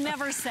always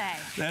never say.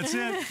 That's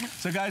it.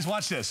 So guys,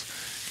 watch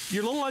this.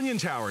 Your little onion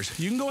towers,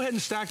 you can go ahead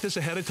and stack this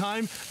ahead of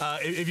time.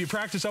 If you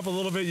practice up a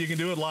little bit, you can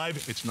do it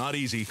live. It's not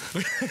easy.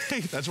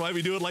 That's why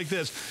we do it like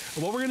this.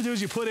 And what we're gonna do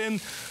is you put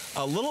in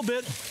a little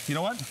bit, you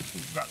know what?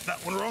 Got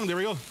that one wrong, there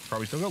we go.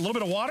 Probably still got a little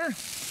bit of water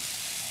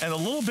and a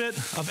little bit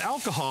of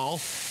alcohol,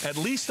 at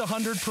least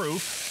 100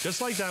 proof, just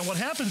like that. What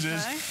happens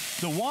is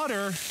the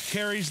water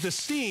carries the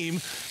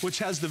steam, which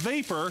has the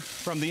vapor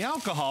from the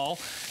alcohol,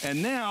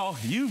 and now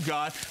you've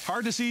got,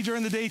 hard to see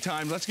during the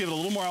daytime, let's give it a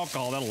little more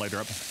alcohol, that'll light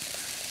her up.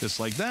 Just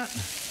like that.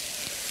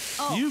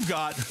 Oh. You've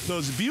got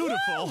those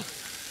beautiful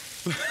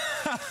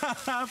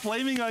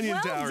flaming onion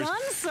towers. Well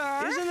done,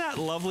 sir. Isn't that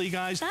lovely,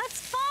 guys?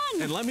 That's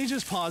fun. And let me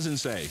just pause and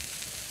say,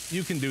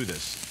 you can do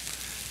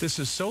this. This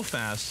is so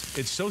fast.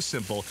 It's so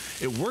simple.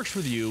 It works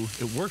with you.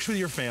 It works with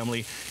your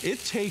family.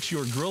 It takes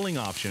your grilling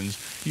options,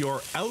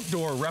 your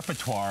outdoor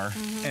repertoire,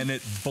 and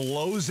it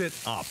blows it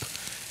up.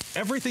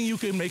 Everything you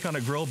can make on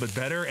a grill, but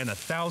better, and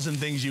 1,000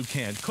 things you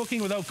can't.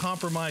 Cooking without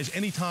compromise,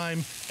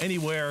 anytime,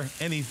 anywhere,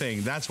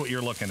 anything. That's what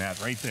you're looking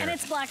at right there. And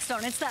it's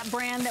Blackstone. It's that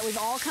brand that we've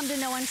all come to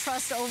know and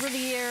trust over the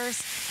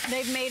years.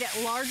 They've made it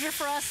larger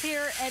for us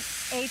here at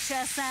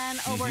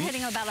HSN. We're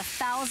hitting about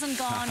 1,000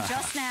 gone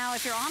just now.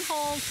 If you're on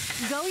hold,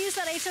 go use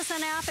that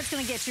HSN app. It's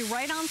going to get you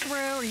right on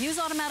through, or use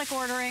automatic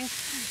ordering.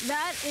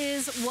 That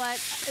is what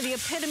the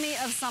epitome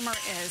of summer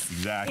is.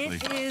 Exactly.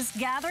 It is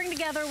gathering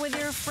together with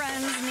your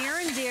friends near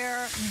and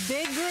dear,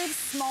 big groups,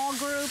 small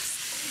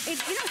groups. You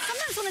know,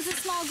 sometimes when it's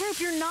a small group,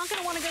 you're not going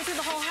to want to go through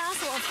the whole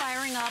hassle of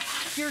firing up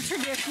your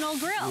traditional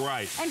grill.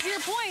 Right. And to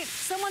your point,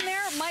 someone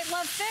there might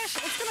love fish.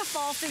 It's going to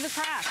fall through the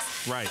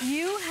cracks. Right.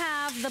 You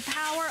have the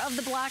power of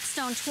the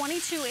Blackstone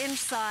 22-inch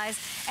size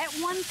at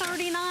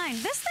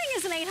 $139. This thing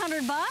isn't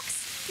 $800.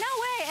 No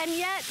way. And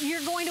yet,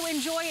 you're going to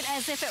enjoy it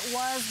as if it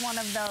was one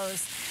of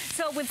those.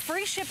 So with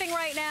free shipping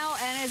right now,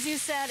 and as you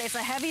said, it's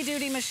a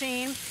heavy-duty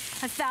machine.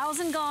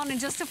 1,000 gone in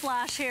just a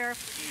flash here.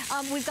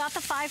 We've got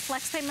the 5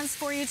 flex payments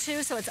for you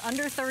too, so it's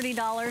under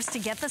 $30 to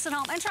get this at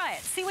home. And try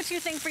it. See what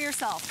you think for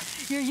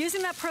yourself. You're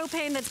using that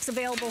propane that's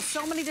available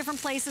so many different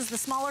places, the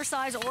smaller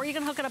size, or you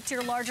can hook it up to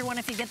your larger one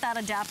if you get that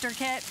adapter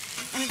kit.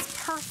 And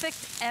it's perfect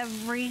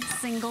every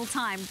single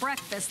time.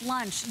 Breakfast,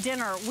 lunch,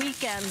 dinner,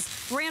 weekends,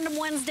 random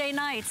Wednesday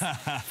nights,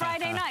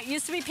 Friday night.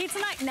 Used to be pizza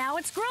night. Now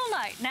it's grill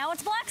night. Now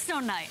it's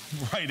Blackstone night.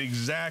 Right,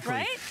 exactly.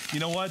 Right? You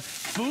know what?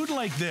 Food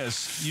like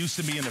this used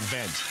to be an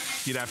event.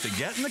 You'd have to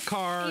get in the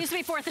car. It used to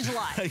be 4th of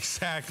July.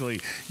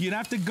 Exactly. You'd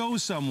have to go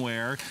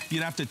somewhere.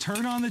 You'd have to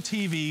turn on the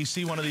TV,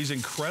 see one of these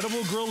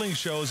incredible grilling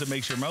shows that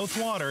makes your mouth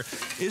water.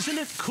 Isn't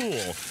it cool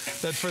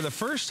that for the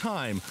first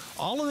time,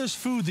 all of this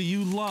food that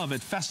you love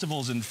at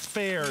festivals and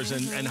fairs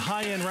and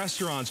high-end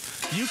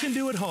restaurants, you can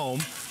do at home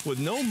with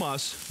no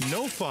muss,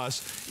 no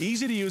fuss,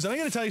 easy to use. And I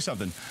got to tell you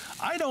something.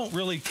 I don't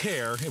really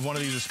care if one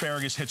of these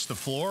asparagus hits the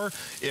floor,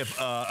 if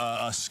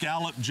a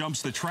scallop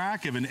jumps the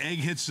track, if an egg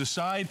hits the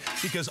side,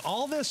 because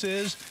all this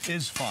is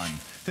fun.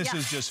 This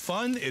is just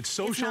fun. It's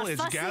social.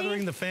 It's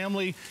gathering the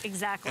family.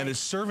 Exactly. And it's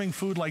serving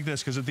food like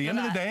this, because at the end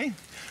of the day,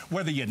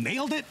 whether you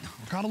nailed it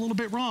or got a little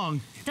bit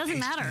wrong, it doesn't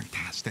matter.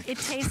 Fantastic. It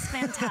tastes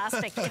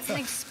fantastic. It's an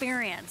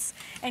experience.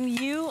 And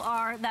you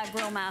are that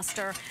grill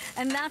master.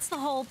 And that's the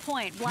whole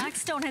point.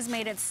 Blackstone has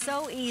made it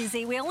so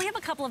easy. We only have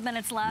a couple of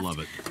minutes left. Love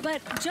it.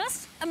 But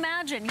just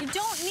imagine, you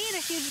don't need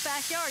a huge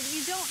backyard.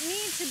 You don't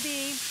need to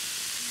be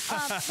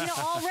you know,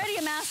 already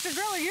a master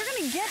griller. You're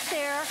going to get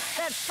there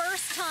that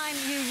first time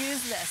you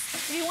use this.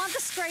 If you want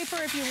the scraper,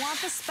 if you want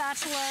the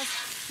spatula,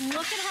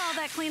 look at how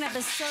that cleanup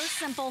is so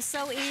simple,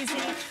 so easy.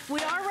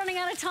 We are running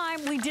out of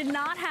time. We did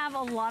not have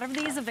a lot of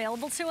these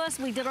available to us.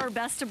 We did our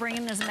best to bring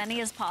in as many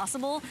as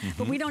possible,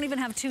 but we don't even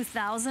have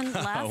 2,000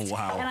 left. Oh,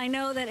 wow. And I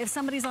know that if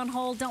somebody's on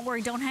hold, don't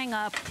worry, don't hang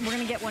up. We're going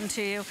to get one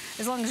to you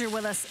as long as you're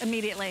with us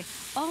immediately.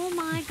 Oh,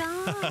 my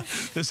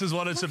gosh. This is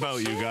what it's about,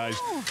 you guys.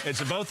 It's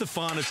about the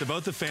fun. It's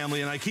about the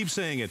family. And I keep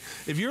saying it.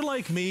 If you're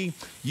like me,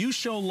 you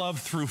show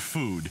love through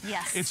food.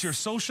 Yes. It's your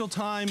social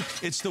time.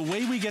 It's the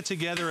way we get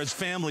together as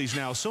families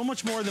now, so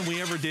much more than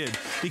we ever did,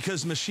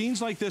 because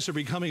machines like this are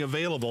becoming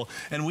available,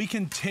 and we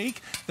can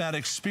take that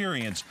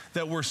experience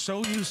that we're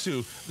so used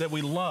to, that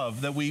we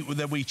love, that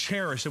we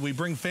cherish, that we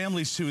bring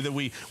families to, that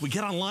we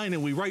get online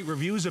and we write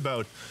reviews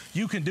about.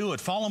 You can do it.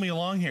 Follow me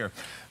along here.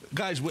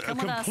 Guys,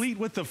 complete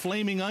with the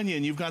flaming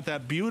onion, you've got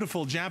that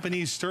beautiful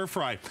Japanese stir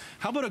fry.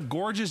 How about a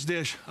gorgeous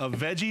dish of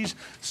veggies,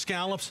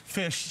 scallops,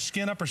 fish,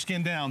 skin up or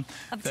skin down,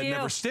 that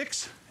never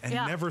sticks and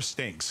never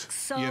stinks.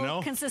 So you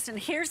know? consistent.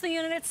 Here's the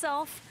unit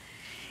itself.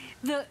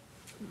 The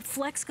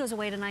Flex goes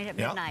away tonight at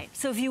midnight.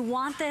 So if you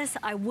want this,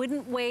 I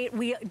wouldn't wait.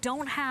 We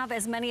don't have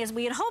as many as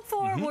we had hoped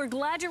for. We're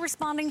glad you're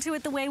responding to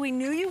it the way we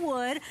knew you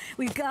would.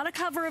 We've got a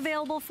cover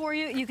available for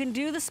you. You can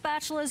do the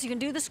spatulas, you can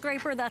do the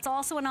scraper. That's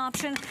also an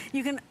option.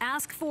 You can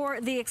ask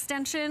for the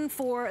extension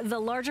for the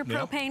larger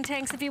propane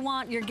tanks if you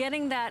want. You're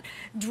getting that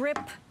drip,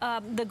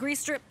 the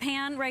grease drip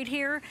pan right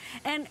here.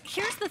 And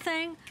here's the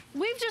thing.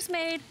 We've just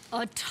made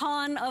a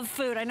ton of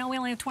food. I know we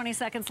only have 20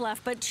 seconds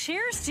left, but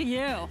cheers to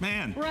you.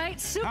 Man. Right?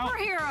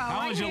 Superhero.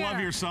 How would you love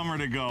your summer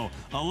to go?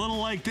 A little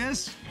like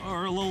this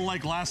or a little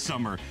like last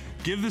summer?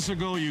 Give this a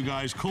go, you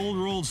guys. Cold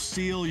rolled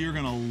steel, you're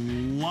gonna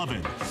love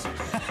it.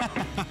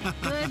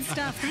 Good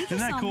stuff. Thank you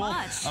so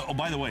much. Oh,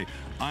 by the way,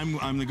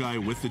 I'm the guy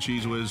with the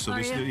Cheese Whiz. So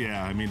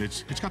yeah, I mean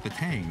it's got the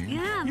tang.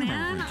 Yeah,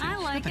 man, I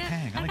like it.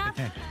 I like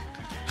the tang.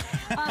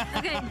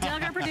 Okay,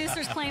 Doug, our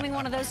producer's claiming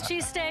one of those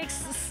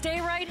cheesesteaks. Stay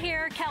right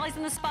here. Callie's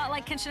in the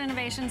Spotlight. Kitchen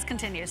Innovations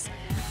continues.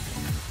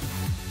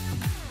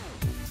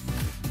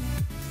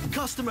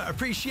 Customer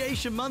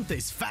Appreciation Month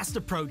is fast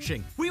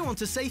approaching. We want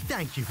to say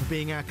thank you for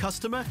being our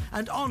customer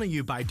and honor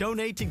you by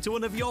donating to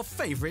one of your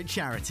favorite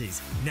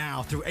charities.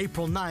 Now, through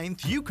April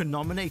 9th, you can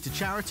nominate a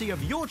charity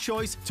of your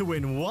choice to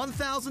win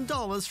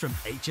 $1,000 from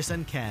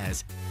HSN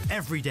Cares.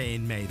 Every day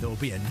in May, there will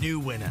be a new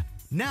winner.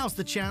 Now's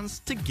the chance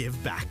to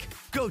give back.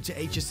 Go to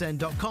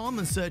hsn.com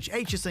and search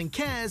HSN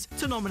Cares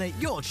to nominate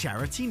your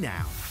charity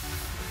now.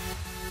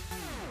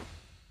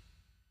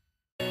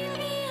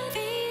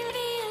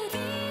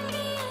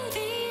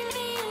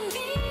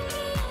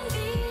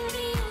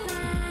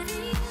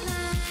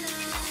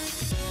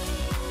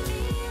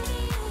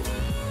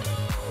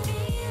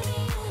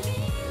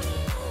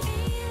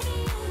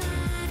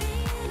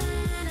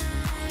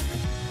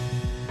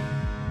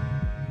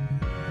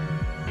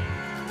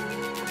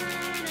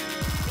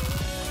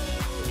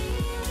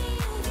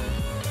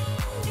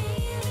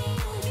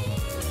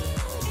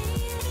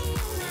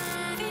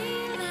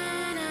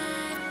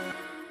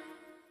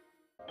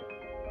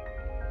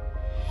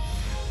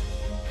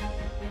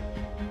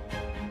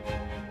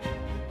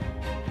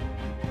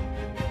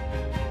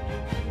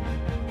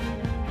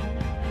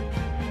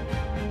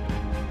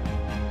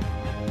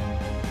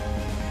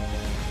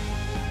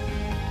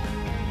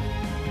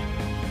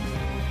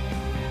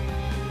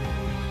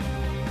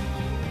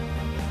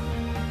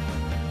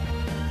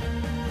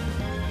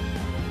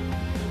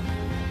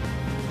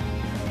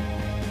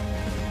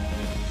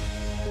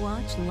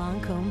 Watch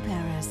Lancôme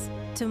Paris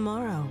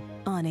tomorrow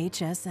on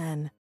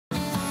HSN.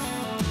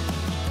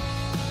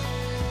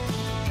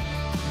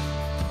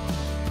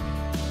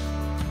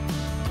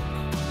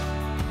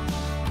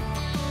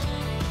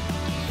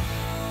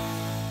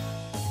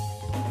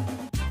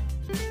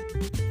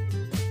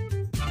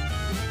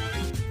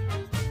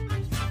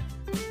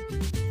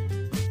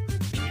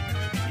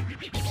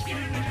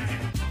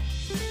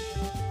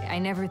 I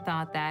never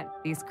thought that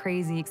these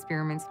crazy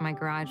experiments in my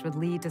garage would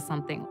lead to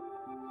something.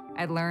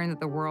 I'd learned that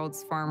the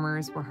world's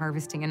farmers were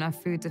harvesting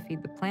enough food to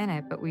feed the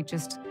planet, but we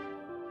just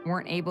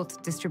weren't able to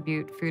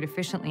distribute food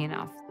efficiently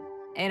enough.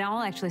 It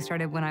all actually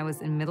started when I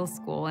was in middle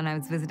school and I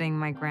was visiting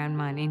my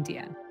grandma in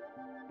India.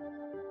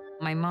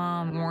 My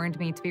mom warned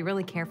me to be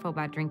really careful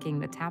about drinking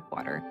the tap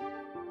water.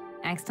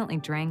 I accidentally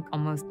drank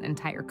almost an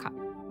entire cup.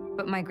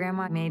 But my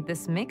grandma made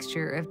this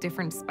mixture of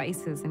different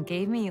spices and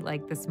gave me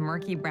like this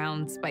murky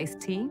brown spiced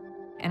tea,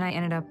 and I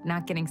ended up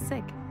not getting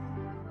sick.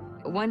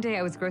 One day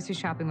I was grocery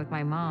shopping with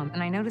my mom,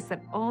 and I noticed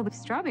that all the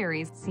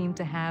strawberries seemed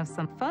to have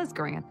some fuzz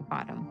growing at the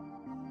bottom.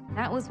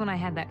 That was when I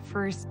had that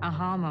first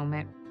aha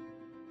moment.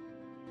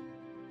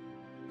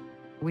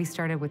 We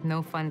started with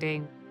no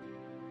funding.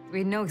 We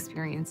had no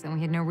experience and we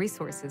had no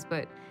resources,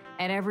 but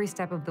at every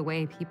step of the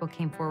way, people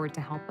came forward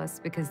to help us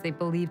because they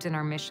believed in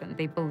our mission.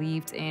 They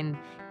believed in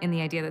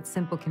the idea that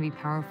simple can be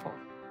powerful.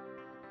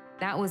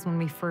 That was when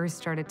we first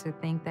started to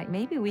think that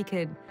maybe we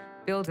could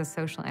build a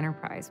social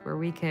enterprise where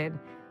we could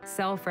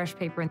sell fresh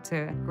paper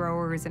to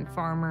growers and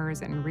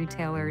farmers and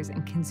retailers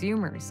and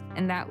consumers,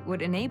 and that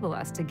would enable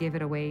us to give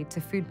it away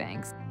to food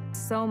banks.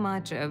 So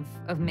much of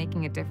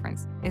making a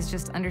difference is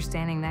just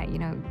understanding that, you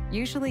know,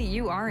 usually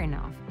you are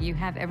enough. You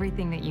have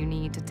everything that you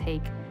need to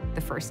take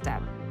the first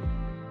step.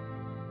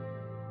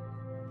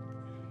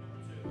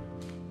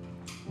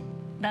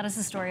 That is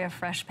the story of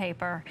fresh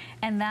paper.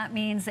 And that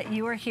means that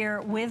you are here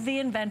with the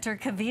inventor,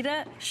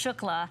 Kavita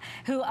Shukla,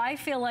 who I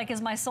feel like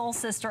is my soul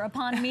sister.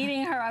 Upon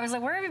meeting her, I was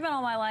like, where have you been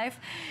all my life?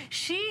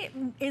 She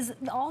is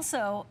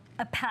also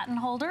a patent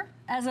holder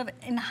as of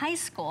in high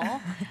school,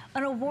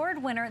 an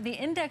award winner, the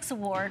Index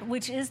Award,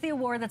 which is the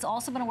award that's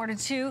also been awarded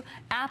to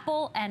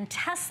Apple and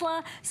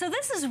Tesla. So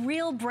this is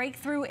real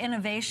breakthrough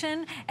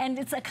innovation, and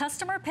it's a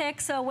customer pick,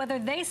 so whether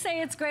they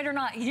say it's great or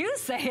not, you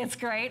say it's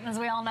great, and as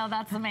we all know,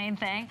 that's the main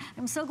thing.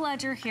 I'm so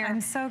glad you're here. I'm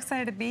so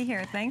excited to be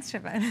here. Thanks,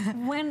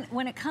 Siobhan.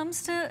 When it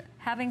comes to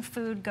having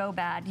food go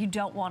bad, you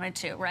don't want it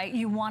to, right?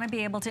 You want to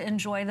be able to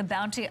enjoy the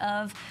bounty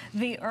of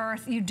the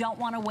earth. You don't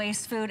want to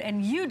waste food,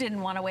 and you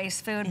didn't want to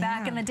waste food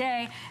back in the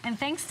day. And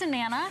thanks to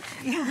Nana,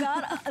 you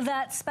got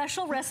that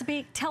special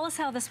recipe. Tell us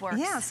how this works.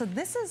 Yeah, so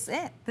this is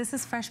it. This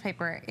is fresh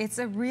paper. It's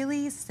a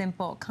really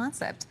simple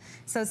concept.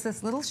 So it's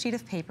this little sheet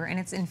of paper, and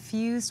it's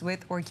infused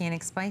with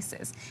organic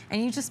spices.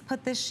 And you just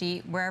put this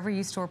sheet wherever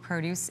you store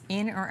produce,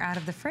 in or out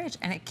of the fridge,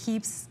 and it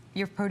keeps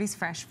your produce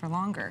fresh for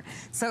longer.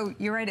 So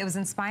you're right, it was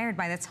inspired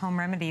by this home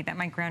remedy that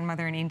my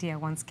grandmother in India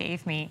once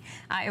gave me.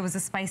 It was a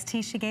spiced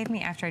tea she gave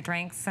me after I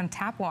drank some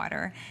tap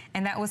water,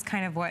 and that was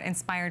kind of what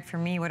inspired for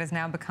me what has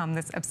now become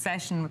this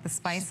obsession with the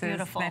spices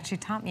that she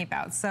taught me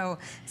about. So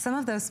some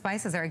of those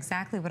spices are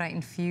exactly what I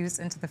infuse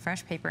into the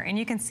fresh paper, and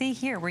you can see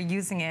here we're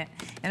using it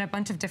in a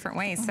bunch of different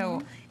ways.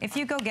 So if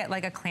you go get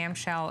like a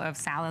clamshell of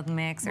salad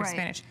mix or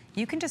spinach,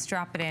 you can just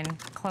drop it in,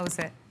 close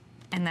it,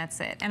 and that's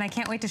it. And I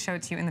can't wait to show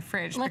it to you in the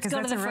fridge because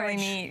that's really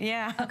neat.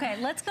 Yeah. Okay,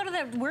 let's go to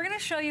the, we're gonna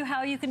show you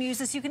how you can use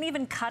this. You can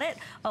even cut it.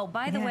 Oh,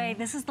 by the way,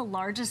 this is the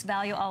largest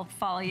value. I'll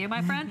follow you,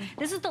 my friend.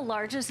 This is the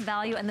largest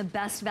value and the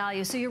best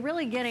value. So you're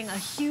really getting a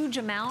huge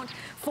amount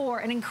for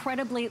an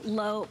incredibly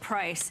low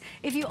price.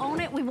 If you own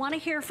it, we wanna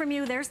hear from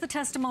you. There's the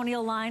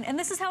testimonial line, and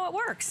this is how it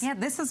works. Yeah,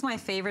 this is my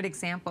favorite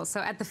example. So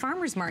at the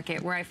farmer's market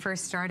where I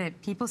first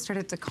started, people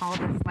started to call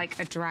this like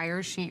a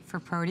dryer sheet for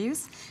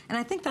produce. And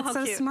I think that's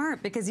so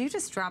smart because you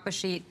just drop a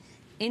sheet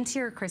into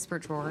your crisper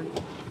drawer,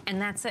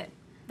 and that's it.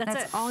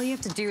 That's all you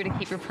have to do to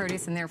keep your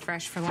produce in there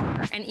fresh for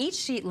longer. And each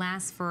sheet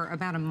lasts for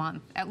about a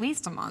month, at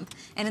least a month.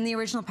 And in the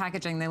original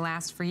packaging, they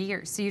last for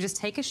years. So you just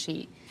take a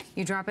sheet,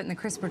 you drop it in the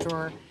crisper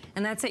drawer,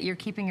 and that's it. You're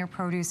keeping your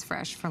produce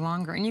fresh for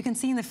longer. And you can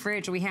see in the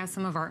fridge, we have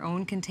some of our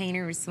own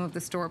containers, some of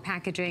the store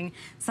packaging.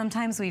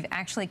 Sometimes we've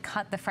actually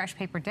cut the fresh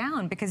paper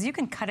down because you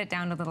can cut it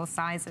down to little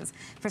sizes.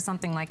 For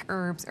something like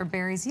herbs or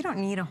berries, you don't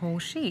need a whole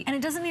sheet. And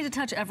it doesn't need to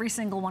touch every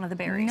single one of the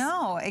berries.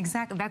 No,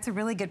 exactly. That's a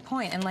really good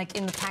point. And like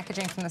in the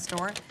packaging from the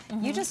store,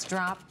 you just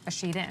drop a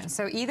sheet in.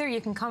 So either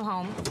you can come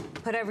home,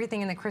 put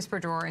everything in the crisper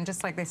drawer, and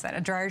just like they said, a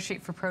dryer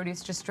sheet for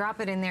produce, just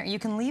drop it in there. You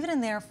can leave it in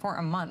there for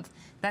a month.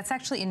 That's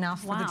actually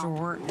enough for the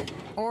drawer.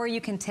 Or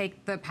you can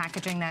take the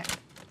packaging that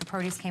the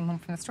produce came home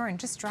from the store and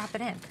just drop it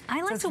in.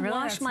 I like to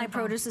wash my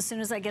produce as soon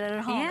as I get it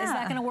at home. Yeah. Is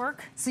that gonna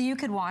work? So you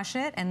could wash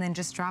it and then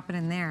just drop it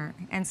in there.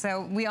 And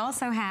so we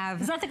also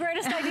have... Is that the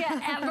greatest idea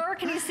ever?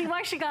 Can you see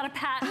why she got a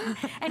patent?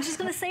 And she's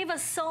gonna save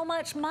us so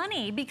much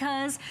money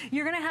because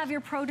you're gonna have your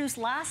produce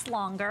last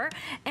longer,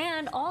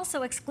 and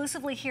also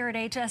exclusively here at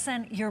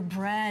HSN, your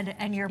bread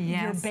and your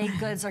baked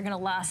goods are gonna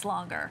last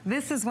longer.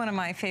 This is one of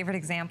my favorite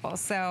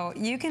examples. So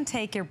you can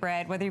take your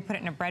bread, whether you put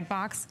it in a bread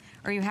box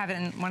or you have it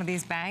in one of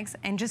these bags,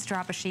 and just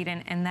drop a sheet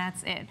in, and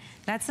that's it.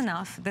 That's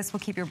enough. This will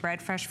keep your bread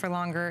fresh for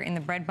longer. In the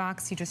bread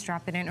box, you just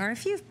drop it in. Or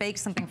if you've baked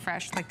something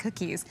fresh, like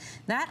cookies,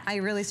 that I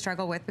really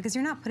struggle with because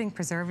you're not putting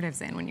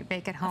preservatives in when you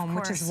bake at home,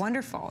 which is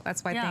wonderful.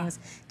 That's why things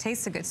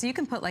taste so good. So you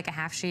can put like a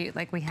half sheet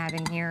like we have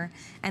in here,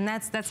 and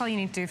that's all you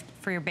need to do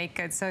for your baked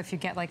goods. So if you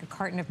get like a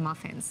carton of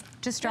muffins,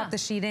 just drop the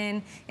sheet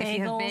in. If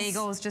you have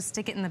bagels, just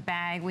stick it in the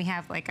bag. We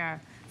have like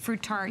a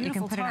fruit tart, you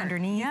can put it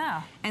underneath.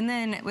 Yeah. And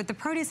then with the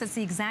produce, it's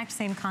the exact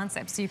same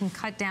concept. So you can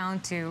cut down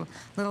to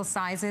little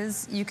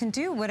sizes. You can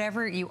do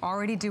whatever you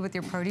already do with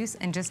your produce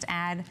and just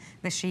add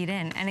the sheet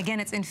in. And again,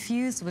 it's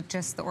infused with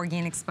just the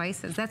organic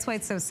spices. That's why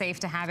it's so safe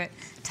to have it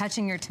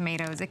touching your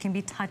tomatoes. It can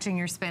be touching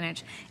your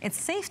spinach. It's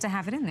safe to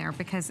have it in there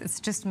because it's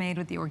just made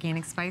with the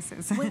organic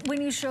spices.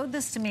 When you showed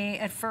this to me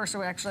at first,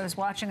 or actually I was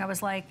watching, I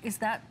was like, is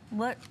that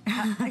what?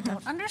 I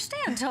don't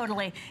understand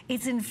totally.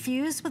 It's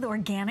infused with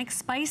organic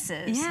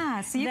spices. Yeah,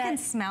 so you can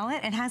smell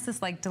it. It has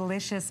this like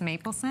delicious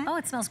maple scent. Oh,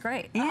 it smells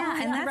great.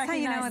 Yeah, and that's how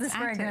you know it's this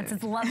fragrance.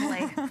 It's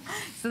lovely.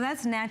 So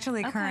that's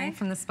naturally occurring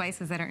from the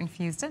spices that are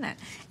infused in it.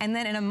 And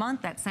then in a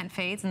month, that scent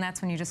fades, and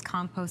that's when you just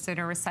compost it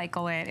or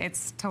recycle it.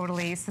 It's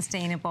totally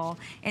sustainable.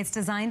 It's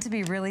designed to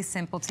be really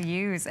simple to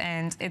use,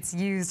 and it's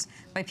used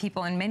by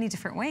people in many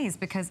different ways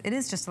because it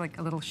is just like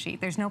a little sheet.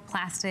 There's no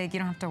plastic. You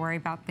don't have to worry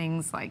about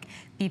things like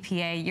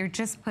BPA. You're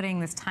just putting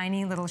this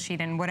tiny little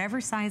sheet in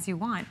whatever size you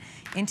want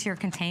into your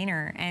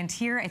container. And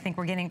here, I think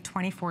we're getting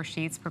 24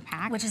 sheets per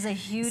pack. Which is a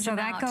huge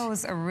amount. So that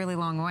goes a really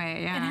long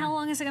way, yeah. And how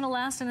long is it going to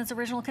last in its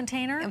original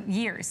container?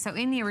 Years. So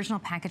in the original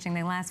packaging,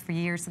 they last for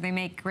years. So they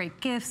make great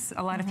gifts.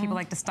 A lot of people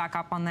like to stock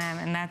up on them.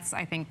 And that's,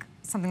 I think,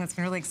 something that's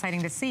been really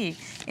exciting to see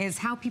is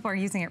how people are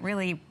using it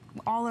really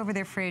all over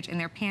their fridge, in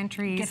their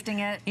pantries. Gifting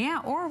it.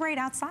 Yeah, or right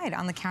outside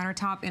on the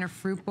countertop in a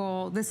fruit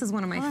bowl. This is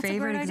one of my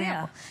favorite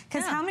examples.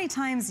 Because how many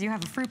times you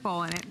have a fruit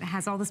bowl and it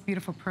has all this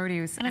beautiful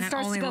produce and it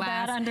starts only to go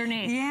bad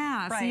underneath.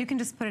 Yeah, so you can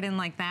just put it in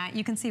like that.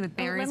 You can see with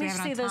berries, let me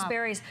see those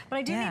berries. But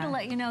I do need to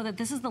let you know that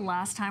this is the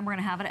last time we're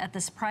going to have it at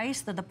this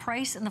price, that the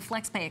price and the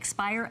FlexPay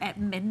expire at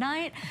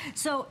midnight.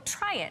 So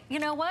try it. You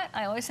know what?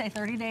 I always say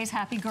 30 days,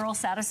 happy girl,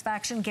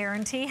 satisfaction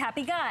guarantee.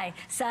 Happy guy,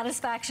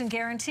 satisfaction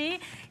guarantee.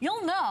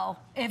 You'll know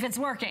if it's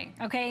working,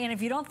 okay? And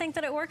if you don't think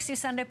that it works, you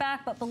send it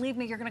back. But believe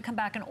me, you're going to come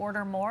back and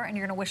order more, and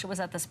you're going to wish it was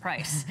at this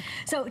price.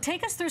 So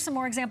take us through some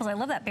more examples. I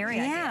love that berry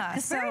idea.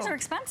 Because berries are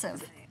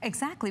expensive.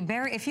 Exactly.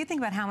 If you think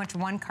about how much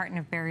one carton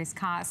of berries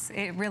costs,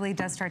 it really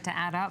does start to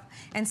add up.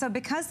 And so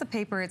because the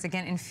paper is,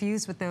 again,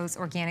 infused with those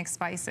organic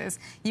spices,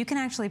 you can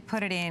actually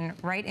put it in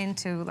right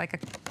into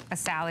like a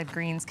salad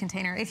greens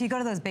container. If you go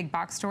to those big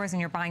box stores and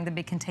you're buying the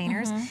big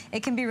containers,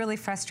 it can be really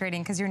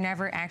frustrating because you're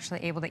never actually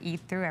able to eat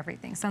through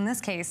everything. So in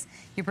this case,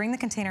 you bring the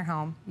container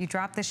home, you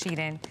drop the sheet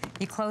in,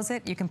 you close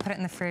it, you can put it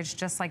in the fridge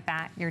just like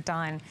that, you're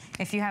done.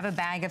 If you have a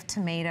bag of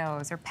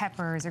tomatoes or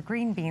peppers or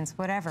green beans,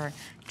 whatever,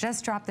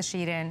 just drop the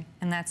sheet in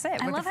and that's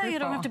it. I love how you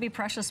don't have to be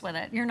precious with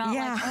it. You're not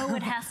like, oh,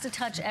 it has to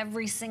touch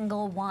every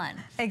single one.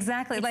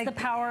 Exactly. It's like the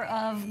power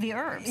of the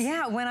herbs.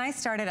 Yeah, when I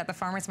started at the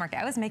farmer's market,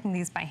 I was making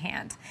these by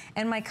hand.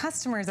 And my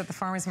customers at the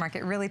farmer's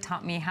market really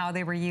taught me how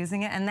they were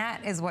using it. And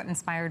that is what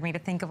inspired me to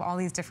think of all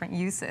these different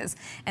uses.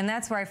 And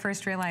that's where I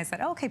first realized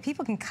that, oh, okay,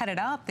 people can cut it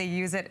up. They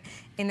use it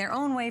in their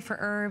own way for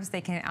herbs.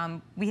 They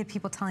can. We had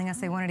people telling us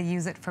they wanted to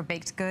use it for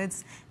baked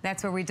goods.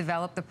 That's where we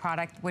developed the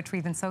product, which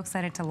we've been so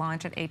excited to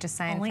launch at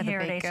HSN for the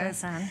baked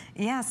goods.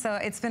 Yeah, so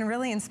it's been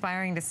really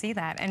inspiring to see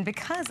that. And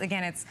because,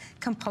 again, it's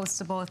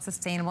compostable, it's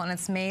sustainable, and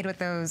it's made with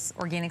those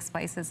organic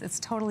spices, it's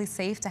totally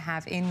safe to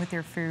have in with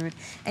your food.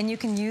 And you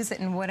can use it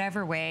in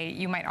whatever way.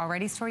 You might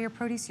already store your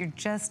produce. You're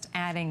just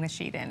adding the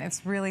sheet in.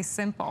 It's really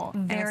simple.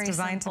 Very and it's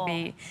designed simple. to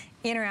be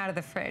in or out of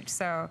the fridge.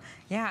 So,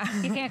 yeah.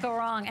 You can't go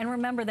wrong. And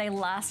remember, they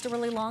last a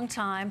really long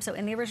time. So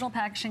in the original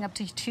packaging, up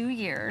to 2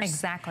 years.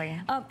 Exactly.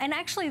 And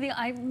actually,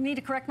 I need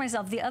to correct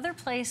myself. The other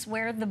place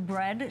where the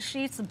bread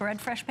sheets, the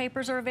bread fresh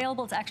papers are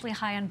available, it's actually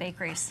high-end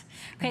bakeries.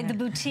 Okay, the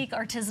boutique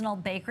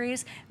artisanal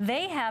bakeries,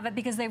 they have it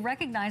because they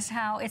recognize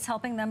how it's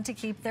helping them to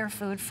keep their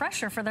food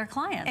fresher for their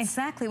clients.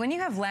 Exactly. When you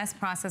have less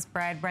processed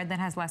bread that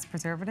has less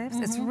preservatives,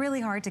 it's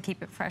really hard to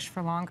keep it fresh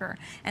for longer.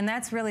 And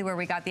that's really where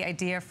we got the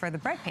idea for the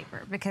bread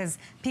paper, because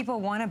people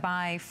want to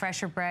buy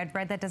fresher bread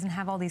that doesn't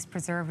have all these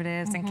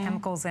preservatives and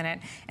chemicals in it.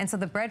 And so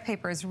the bread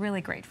paper is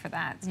really great for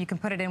that. You can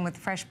put it in with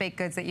fresh baked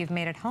goods that you've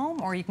made at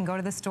home, or you can go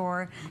to the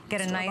store,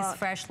 get a nice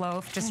fresh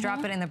loaf, just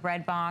drop it in the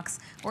bread box,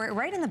 or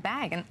right in the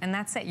bag, and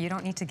that's it. You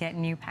don't need to get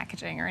new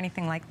packaging or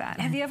anything like that.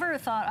 Have you ever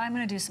thought, I'm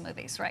going to do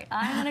smoothies, right?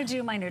 I'm going to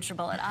do my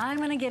NutriBullet. I'm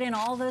going to get in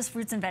all those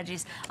fruits and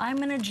veggies. I'm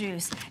going to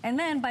juice. And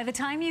then by the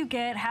time you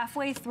get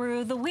halfway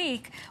through the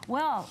week,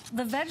 well,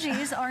 the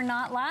veggies are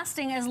not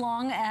lasting as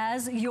long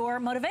as your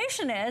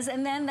motivation is,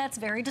 and then that's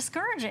very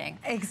discouraging.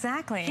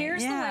 Exactly.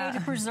 Here's the way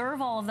to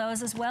preserve all of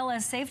those, as well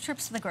as save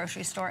trips to the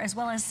grocery store, as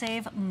well as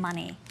save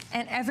money.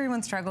 And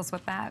everyone struggles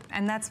with that,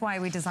 and that's why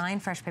we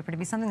designed fresh paper to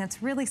be something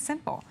that's really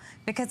simple,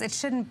 because it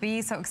shouldn't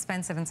be so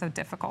expensive and so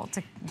difficult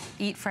to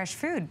eat fresh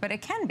food, but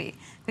it can be,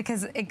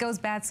 because it goes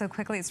bad so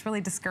quickly. It's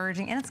really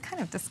discouraging, and it's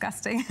kind of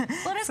disgusting.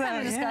 Well, it is kind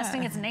of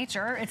disgusting. It's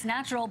nature. It's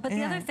natural. But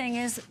the other thing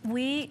is,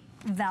 we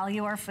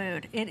value our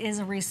food. It is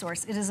a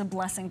resource. It is a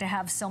blessing to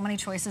have so many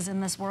choices in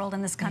this world,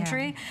 in this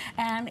country,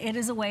 and it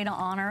is a way to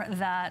honor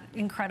that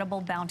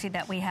incredible bounty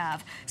that we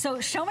have.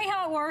 So show me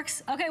how it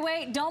works. Okay,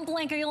 wait, don't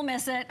blink or you'll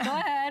miss it. Go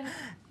ahead.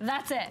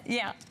 That's it.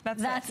 Yeah,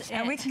 that's it.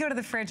 And we can go to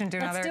the fridge and do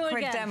another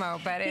quick demo,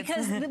 but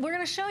because we're going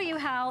to show you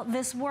how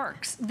this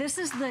works. This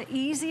is the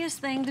easiest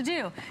thing to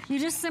do. You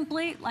just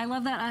simply, I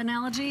love that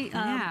analogy,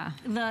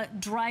 the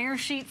dryer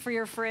sheet for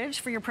your fridge,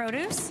 for your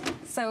produce.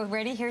 So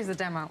ready, here's the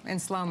demo in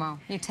slow-mo.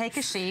 You take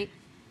a sheet,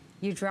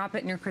 you drop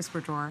it in your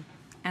crisper drawer,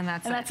 and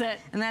that's it.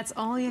 And that's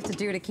all you have to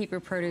do to keep your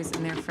produce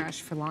in there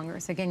fresh for longer.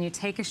 So again, you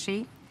take a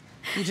sheet,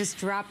 you just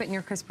drop it in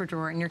your crisper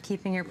drawer, and you're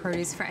keeping your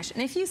produce fresh.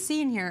 And if you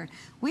see in here,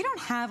 we don't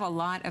have a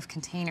lot of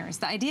containers.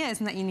 The idea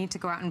isn't that you need to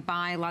go out and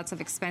buy lots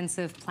of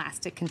expensive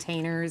plastic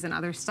containers and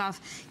other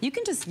stuff. You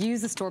can just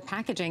use the store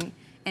packaging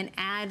and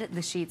add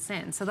the sheets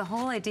in. So the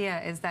whole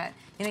idea is that,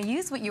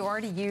 use what you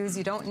already use.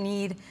 You don't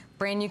need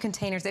brand new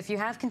containers. If you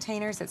have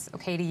containers, it's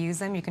okay to use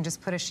them. You can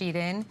just put a sheet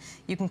in.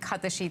 You can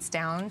cut the sheets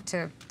down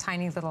to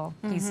tiny little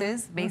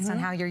pieces based on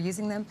how you're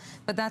using them.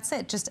 But that's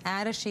it. Just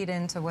add a sheet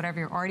into whatever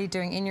you're already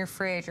doing in your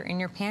fridge or in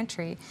your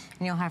pantry,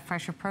 and you'll have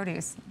fresher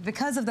produce.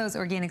 Because of those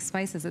organic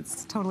spices,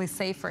 it's totally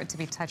safe for it to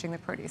be touching the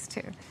produce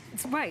too.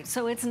 It's right.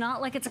 So it's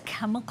not like it's a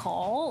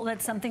chemical.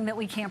 That's something that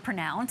we can't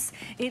pronounce.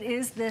 It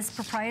is this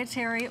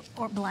proprietary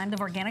blend of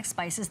organic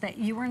spices that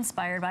you were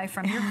inspired by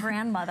from your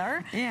grandmother.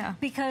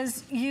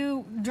 Because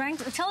you drank.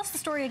 Tell us the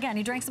story again.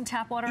 You drank some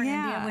tap water in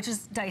India, which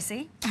is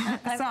dicey.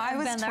 So I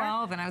was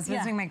 12 and I was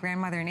visiting my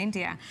grandmother in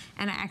India,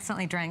 and I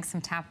accidentally drank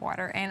some tap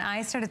water, and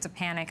I started to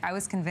panic. I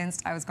was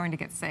convinced I was going to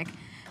get sick.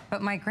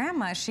 But my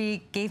grandma,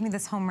 she gave me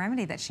this home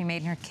remedy that she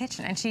made in her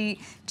kitchen, and she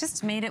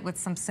just made it with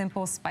some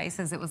simple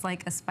spices. It was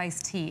like a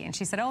spiced tea, and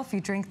she said, oh, if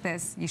you drink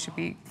this, you should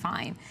be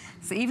fine.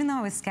 So even though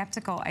I was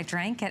skeptical, I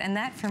drank it, and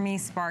that for me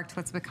sparked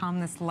what's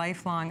become this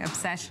lifelong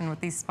obsession with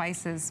these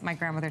spices my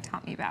grandmother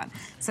taught me about.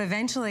 So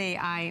eventually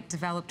I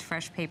developed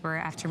fresh paper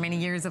after many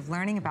years of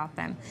learning about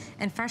them,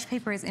 and fresh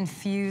paper is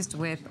infused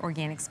with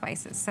organic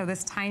spices. So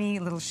this tiny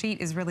little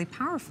sheet is really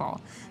powerful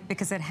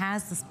because it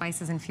has the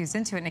spices infused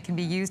into it, and it can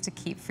be used to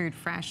keep food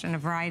fresh in a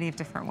variety of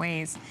different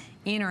ways,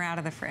 in or out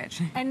of the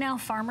fridge. And now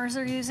farmers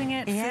are using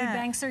it, food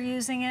banks are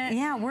using it.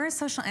 Yeah, we're a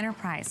social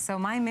enterprise, so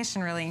my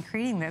mission really in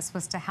creating this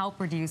was to help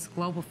reduce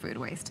global food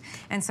waste.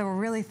 And so we're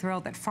really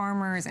thrilled that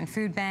farmers and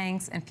food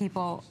banks and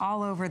people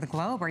all over the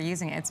globe are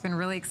using it. It's been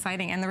really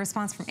exciting, and the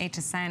response from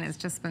HSN has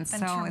just been so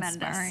tremendous.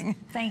 Inspiring.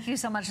 Thank you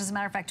so much. As a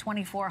matter of fact,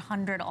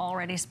 2,400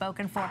 already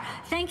spoken for.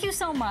 Thank you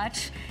so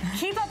much.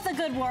 Keep up the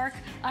good work.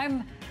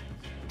 I'm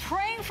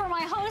praying for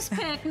my host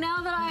pick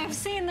now that I've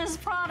seen this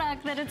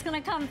product, that it's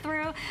going to come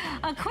through.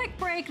 A quick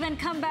break, then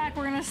come back.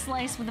 We're going to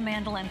slice with a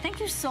mandolin. Thank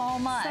you so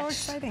much. So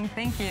exciting.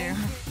 Thank you.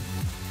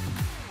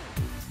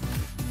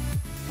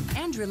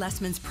 Andrew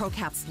Lessman's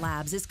ProCaps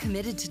Labs is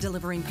committed to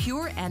delivering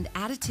pure and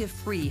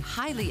additive-free,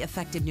 highly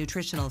effective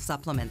nutritional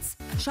supplements.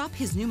 Shop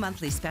his new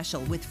monthly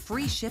special with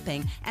free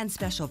shipping and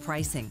special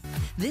pricing.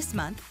 This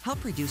month,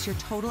 help reduce your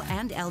total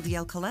and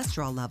LDL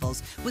cholesterol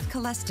levels with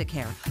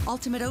Cholesticare,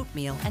 Ultimate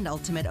Oatmeal, and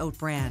Ultimate Oat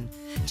Bran.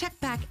 Check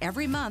back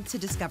every month to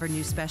discover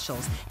new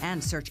specials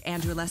and search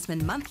Andrew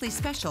Lessman Monthly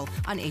Special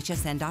on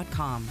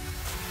hsn.com.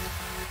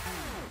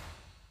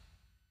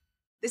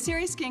 The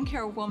Serious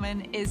Skincare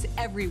woman is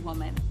every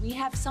woman. We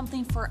have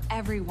something for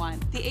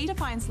everyone. The A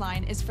Defiance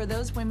line is for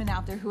those women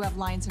out there who have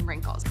lines and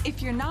wrinkles.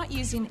 If you're not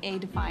using A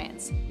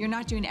Defiance, you're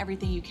not doing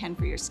everything you can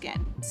for your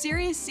skin.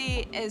 Serious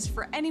C is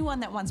for anyone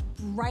that wants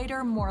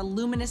brighter, more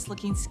luminous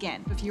looking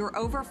skin. If you're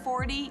over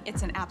 40,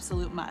 it's an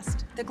absolute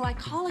must. The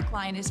Glycolic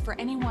line is for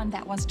anyone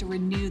that wants to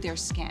renew their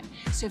skin.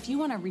 So if you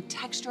want to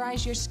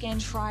retexturize your skin,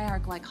 try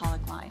our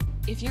Glycolic line.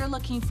 If you're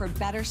looking for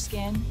better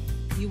skin,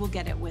 you will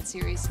get it with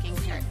Serious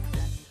Skincare.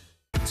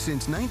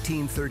 Since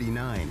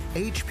 1939,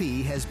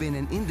 HP has been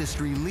an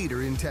industry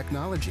leader in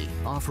technology,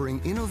 offering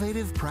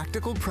innovative,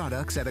 practical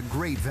products at a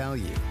great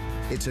value.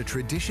 It's a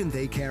tradition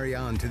they carry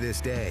on to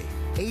this day.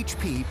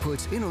 HP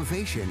puts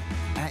innovation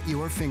at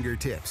your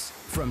fingertips.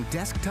 From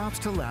desktops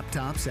to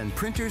laptops and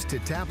printers to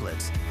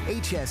tablets,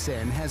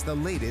 HSN has the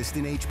latest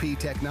in HP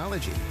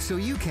technology, so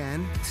you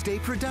can stay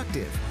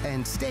productive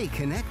and stay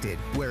connected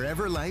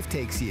wherever life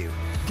takes you.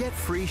 Get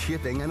free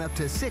shipping and up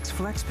to 6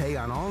 FlexPay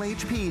on all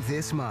HP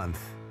this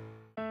month.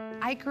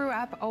 I grew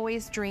up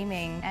always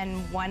dreaming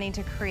and wanting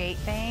to create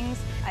things.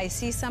 I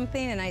see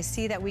something and I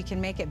see that we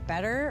can make it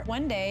better.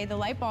 One day, the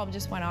light bulb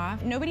just went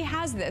off. Nobody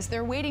has this.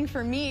 They're waiting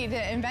for me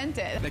to invent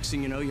it. Next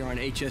thing you know, you're on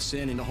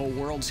HSN and the whole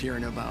world's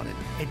hearing about it.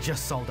 It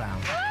just sold out.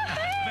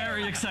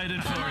 Very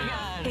excited for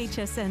you.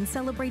 HSN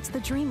celebrates the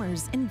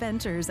dreamers,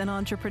 inventors, and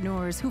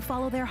entrepreneurs who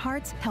follow their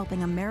hearts,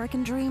 helping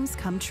American dreams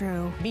come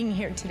true. Being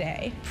here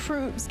today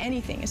proves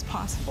anything is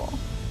possible.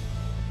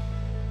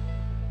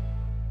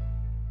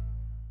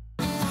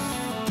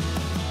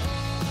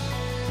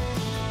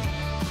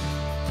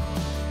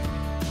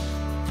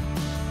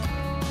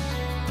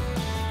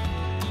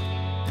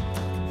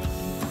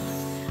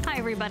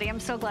 Everybody, I'm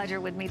so glad you're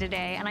with me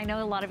today, and I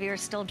know a lot of you are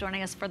still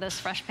joining us for those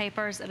fresh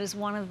papers. It is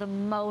one of the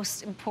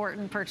most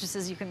important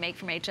purchases you can make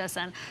from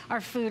HSN.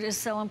 Our food is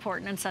so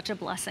important and such a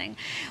blessing.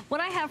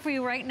 What I have for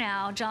you right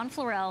now, John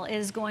Florell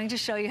is going to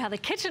show you how the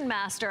Kitchen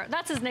Master,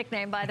 that's his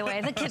nickname by the way,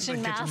 the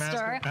Kitchen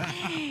Master.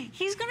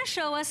 He's going to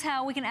show us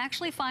how we can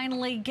actually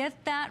finally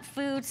get that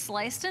food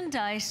sliced and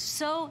diced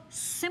so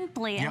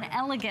simply and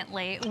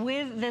elegantly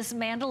with this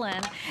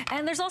mandolin.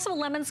 And there's also a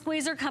lemon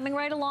squeezer coming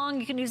right along.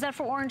 You can use that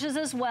for oranges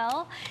as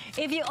well.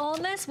 If you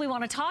own this, we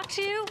want to talk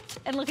to you.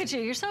 And look at you,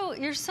 you're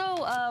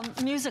so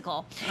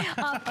musical.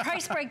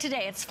 Price break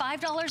today, it's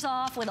 $5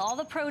 off with all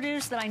the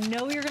produce that I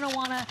know you're going to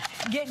want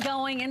to get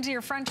going into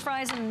your French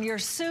fries and your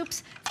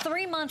soups.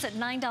 3 months at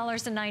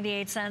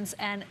 $9.98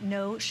 and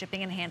no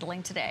shipping and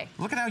handling today.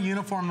 Look at how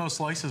uniform those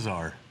slices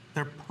are.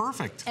 They're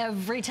perfect.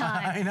 Every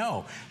time. I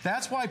know.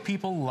 That's why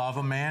people love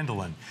a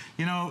mandolin.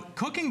 You know,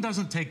 cooking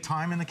doesn't take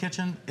time in the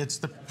kitchen. It's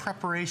the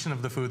preparation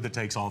of the food that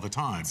takes all the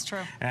time. It's true.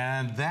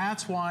 And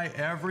that's why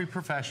every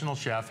professional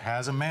chef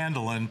has a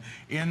mandolin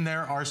in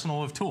their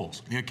arsenal of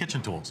tools, you know,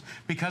 kitchen tools,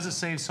 because it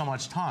saves so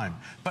much time.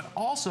 But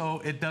also,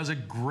 it does a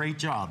great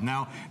job.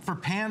 Now, for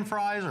pan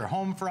fries or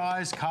home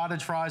fries,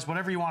 cottage fries,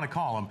 whatever you want to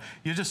call them,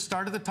 you just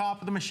start at the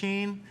top of the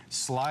machine,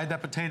 slide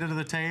that potato to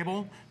the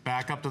table,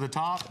 back up to the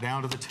top,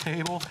 down to the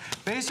table.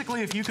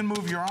 Basically, if you can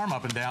move your arm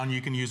up and down, you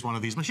can use one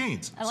of these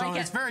machines. So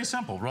it's very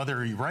simple,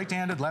 whether you're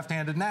right-handed,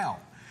 left-handed. Now,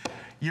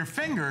 your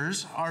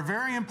fingers are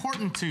very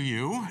important to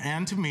you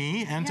and to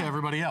me and to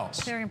everybody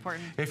else. Very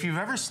important. If you've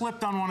ever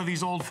slipped on one of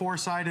these old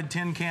four-sided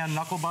tin can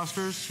knuckle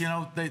busters, you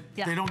know, they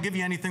don't give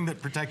you anything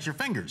that protects your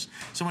fingers.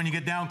 So when you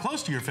get down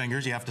close to your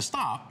fingers, you have to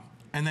stop.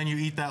 And then you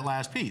eat that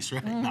last piece,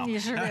 right? No. You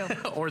sure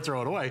do. Or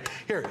throw it away.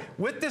 Here,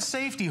 with this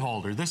safety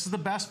holder, this is the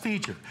best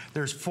feature.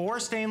 There's 4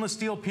 stainless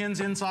steel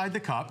pins inside the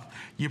cup.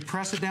 You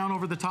press it down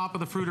over the top of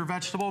the fruit or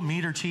vegetable,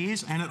 meat or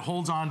cheese, and it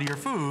holds onto your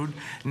food.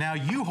 Now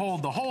you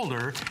hold the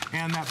holder,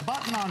 and that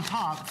button on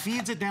top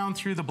feeds it down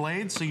through the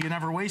blade so you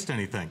never waste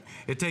anything.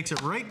 It takes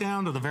it right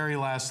down to the very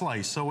last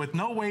slice. So with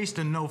no waste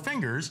and no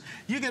fingers,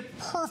 you get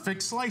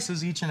perfect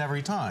slices each and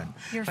every time.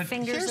 Your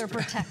fingers are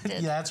protected.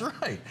 Yeah, that's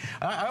right.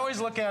 I always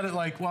look at it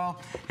like, well,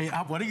 hey,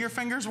 what are your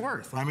fingers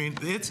worth? I mean,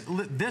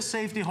 this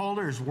safety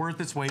holder is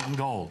worth its weight in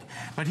gold.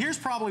 But here's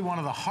probably one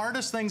of the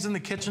hardest things in the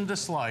kitchen to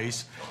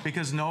slice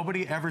because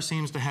nobody ever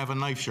seems to have a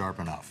knife sharp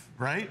enough,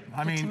 right?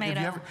 I mean,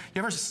 you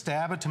ever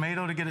stab a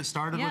tomato to get it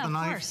started with a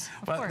knife?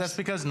 Of course. That's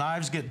because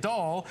knives get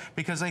dull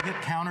because they hit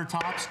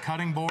countertops,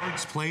 cutting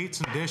boards,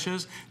 plates, and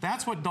dishes.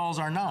 That's what dulls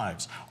our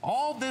knives.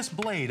 All this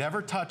blade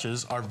ever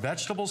touches are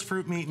vegetables,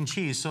 fruit, meat, and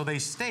cheese, so they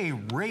stay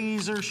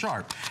razor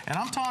sharp. And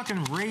I'm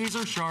talking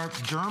razor sharp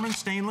German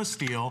stainless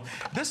steel.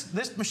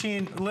 This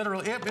machine,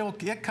 literally,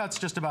 it cuts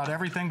just about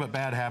everything but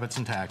bad habits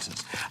and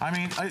taxes. I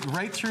mean,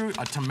 right through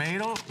a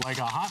tomato, like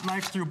a hot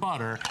knife through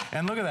butter.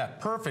 And look at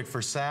that, perfect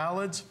for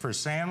salads, for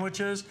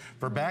sandwiches,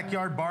 for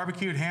backyard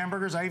barbecued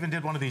hamburgers. I even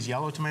did one of these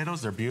yellow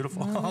tomatoes. They're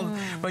beautiful.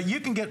 But you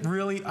can get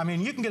really, I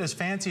mean, you can get as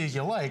fancy as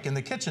you like in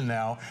the kitchen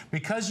now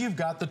because you've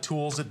got the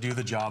tools that do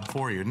the job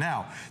for you.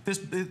 Now,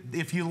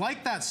 if you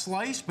like that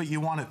slice, but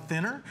you want it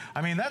thinner,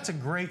 I mean, that's a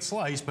great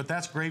slice, but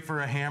that's great for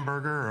a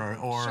hamburger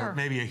or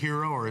maybe a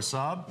hero or a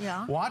sub.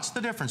 Yeah. Watch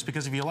the difference,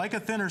 because if you like a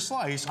thinner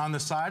slice, on the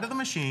side of the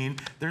machine,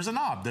 there's a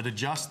knob that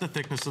adjusts the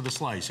thickness of the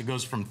slice. It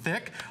goes from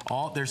thick,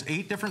 there's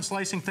 8 different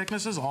slicing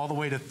thicknesses, all the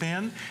way to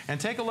thin. And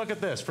take a look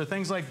at this, for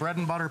things like bread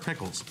and butter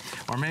pickles,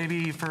 or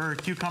maybe for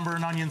cucumber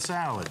and onion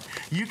salad.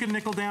 You can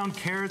nickel down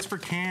carrots for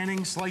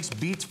canning, slice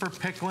beets for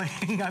pickling.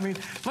 I mean,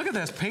 look at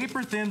this,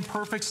 paper thin,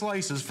 perfect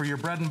slices for your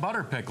bread and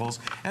butter pickles.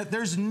 And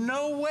there's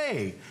no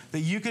way that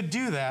you could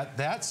do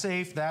that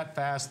safe, that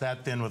fast,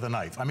 that thin with a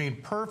knife. I mean,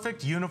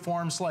 perfect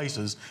uniform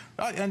slices,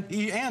 and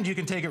you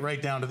can take it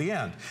right down to the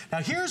end. Now,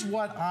 here's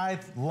what I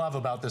love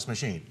about this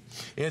machine.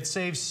 It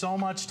saves so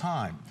much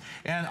time.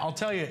 And I'll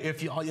tell you,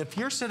 if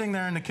you're sitting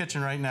there in the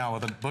kitchen right now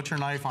with a butcher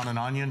knife on an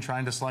onion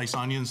trying to slice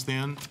onions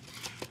thin,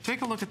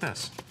 take a look at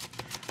this.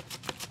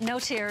 No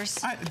tears.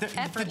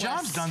 The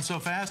job's done so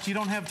fast, you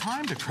don't have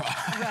time to cry.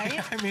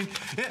 Right? I mean,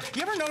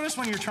 you ever notice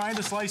when you're trying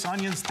to slice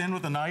onions thin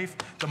with a knife,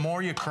 the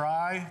more you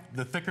cry,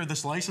 the thicker the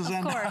slices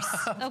end up? Of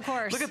course, of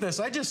course. Look at this.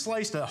 I just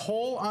sliced a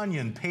whole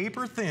onion,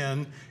 paper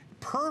thin,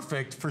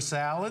 perfect for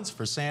salads,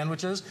 for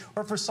sandwiches,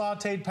 or for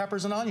sauteed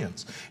peppers and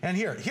onions. And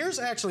here's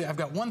actually, I've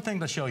got one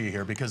thing to show you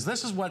here, because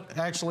this is what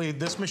actually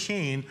this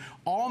machine,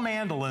 all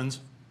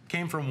mandolins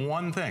came from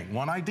one thing,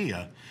 one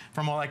idea,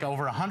 from like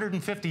over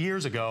 150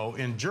 years ago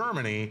in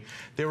Germany.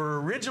 They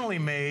were originally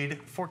made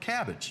for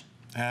cabbage,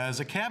 as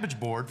a cabbage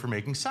board for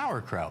making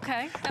sauerkraut.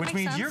 Okay, that which makes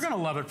means sense. you're gonna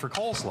love it for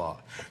coleslaw.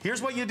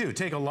 Here's what you do.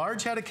 Take a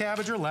large head of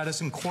cabbage or lettuce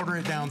and quarter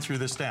it down through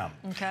the stem.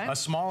 Okay. A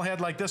small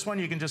head like this one,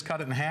 you can just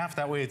cut it in half.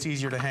 That way it's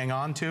easier to hang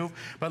on to.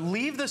 But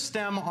leave the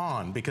stem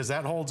on, because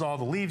that holds all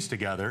the leaves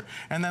together.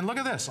 And then look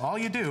at this. All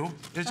you do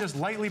is just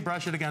lightly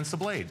brush it against the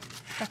blade.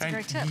 That's and a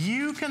great tip.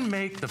 you can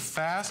make the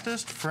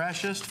fastest,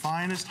 freshest,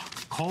 finest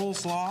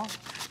coleslaw,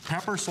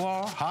 pepper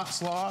slaw, hot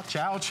slaw,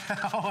 chow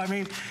chow. I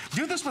mean,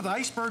 do this with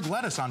iceberg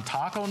lettuce on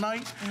taco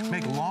night.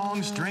 Make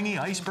long, stringy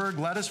iceberg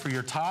lettuce for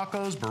your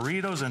tacos,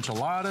 burritos,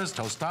 enchiladas,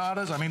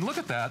 tostadas. I mean, look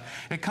at that.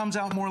 It comes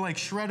out more like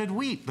shredded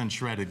wheat than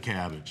shredded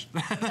cabbage.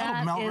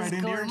 That'll melt right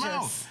into your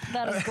mouth.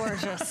 That is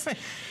gorgeous.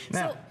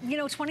 Now, So, you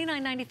know,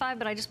 $29.95,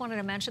 but I just wanted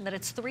to mention that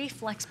it's 3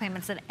 flex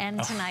payments that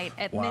end tonight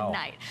at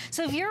midnight.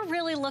 So if you're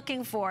really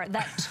looking for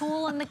that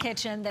tool in the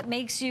kitchen that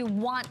makes you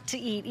want to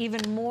eat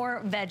even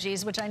more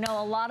veggies, which I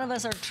know a lot of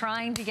us are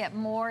trying to get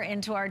more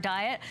into our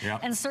diet,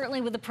 and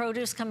certainly with the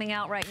produce coming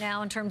out right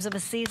now in terms of a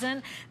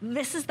season,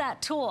 this is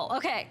that tool.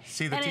 Okay.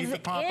 See the teeth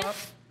that pop up?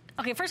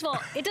 Okay, first of all,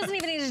 it doesn't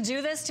even need to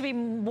do this to be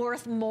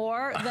worth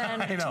more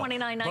than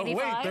 $29.95. But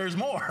wait, there's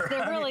more.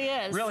 There really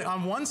is. Really,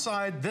 on one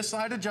side, this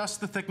side adjusts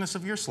the thickness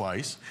of your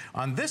slice.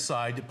 On this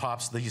side, it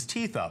pops these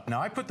teeth up.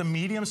 Now, I put the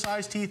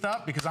medium-sized teeth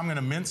up because I'm going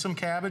to mince some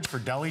cabbage for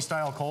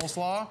deli-style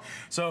coleslaw.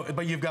 So,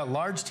 but you've got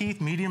large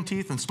teeth, medium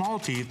teeth, and small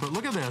teeth. But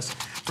look at this.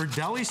 For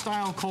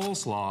deli-style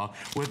coleslaw,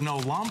 with no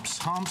lumps,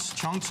 humps,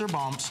 chunks, or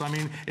bumps, I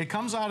mean, it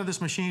comes out of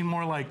this machine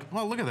more like,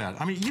 well, look at that.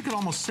 I mean, you could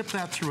almost sip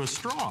that through a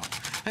straw.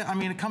 I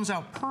mean, it comes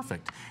out perfect.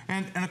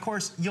 And of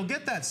course, you'll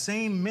get that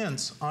same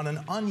mince on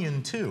an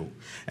onion too.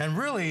 And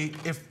really,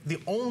 if the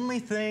only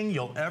thing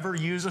you'll ever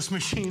use this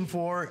machine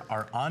for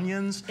are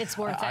onions, it's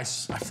worth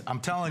it. I'm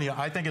telling you,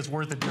 I think it's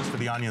worth it just for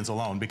the onions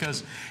alone,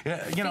 because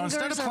you know,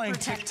 instead of playing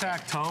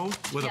tic-tac-toe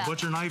with a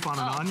butcher knife on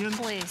an onion,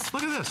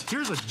 look at this.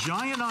 Here's a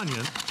giant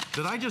onion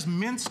that I just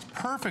minced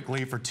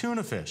perfectly for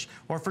tuna fish,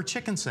 or for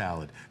chicken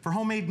salad, for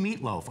homemade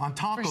meatloaf, on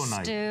taco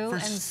night, for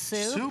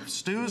soup,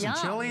 stews, and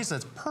chilies.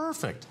 That's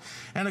perfect.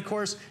 And of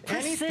course,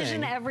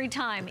 precision every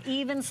time,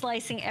 even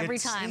slicing every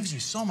time. It saves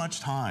you so much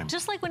time.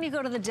 Just like when you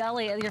go to the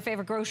deli at your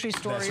favorite grocery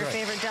store, or your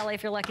favorite deli,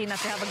 if you're lucky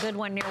enough to have a good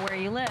one near where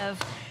you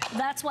live.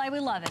 That's why we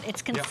love it.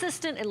 It's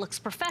consistent, it looks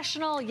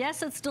professional,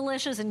 yes, it's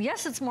delicious, and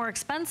yes, it's more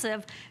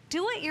expensive.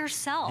 Do it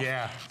yourself.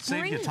 Yeah,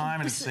 saves you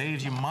time and it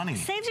saves you money.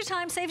 Saves you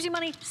time, saves you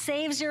money,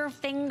 saves your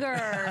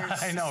fingers.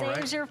 I know, right?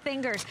 Saves your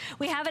fingers.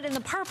 We have it in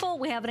the purple,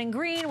 we have it in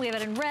green, we have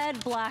it in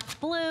red, black,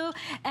 blue.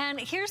 And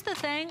here's the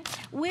thing,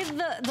 with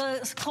the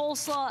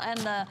coleslaw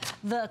and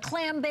the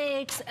clam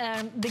bakes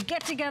and the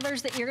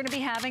get-togethers that you're gonna be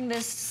having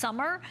this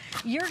summer,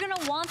 you're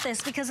gonna want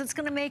this because it's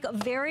gonna make a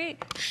very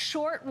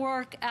short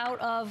work out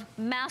of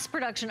mass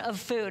production of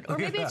food. Or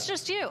maybe it's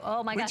just you.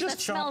 Oh my gosh,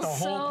 that smells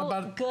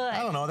so good.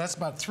 I don't know, that's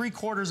about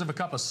 3/4 of a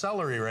cup of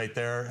celery right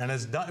there, and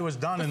it was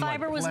done in like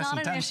less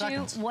than 10 seconds. The fiber was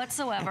not an issue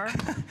whatsoever.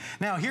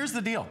 Now, here's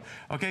the deal,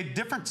 okay?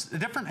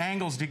 Different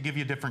angles give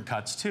you different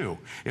cuts, too.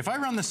 If I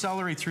run the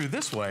celery through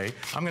this way,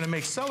 I'm gonna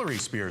make celery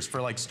spears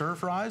for like stir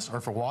fries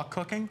or for wok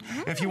cooking.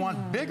 If you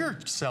want bigger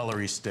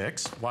celery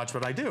sticks, watch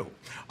what I do.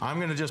 I'm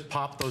gonna just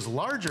pop those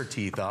larger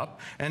teeth up,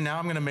 and now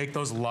I'm gonna make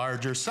those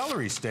larger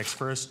celery sticks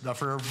for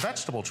a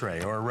vegetable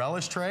tray or a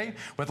relish tray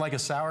with like a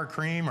sour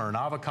cream or an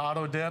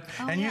avocado dip.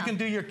 You can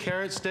do your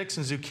carrot sticks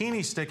and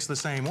zucchini sticks the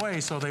same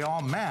way, so they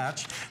all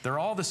match. They're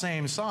all the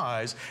same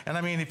size. And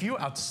I mean, if you,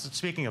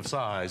 speaking of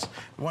size,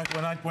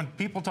 when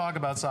people talk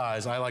about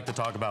size, I like to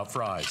talk about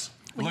fries.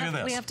 Look at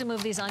this. We have to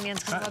move these onions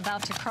because I'm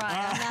about to cry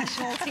on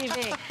national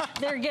TV.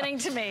 They're getting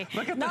to me.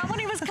 Not when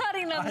he was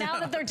cutting them, now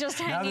that they're just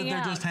hanging out. Now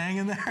that they're just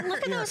hanging there.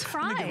 Look at those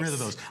fries. Let me get rid of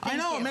those. I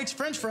know, it makes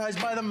French fries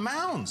by the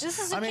mounds. This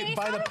is I mean,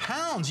 by the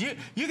pounds. You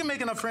can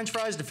make enough French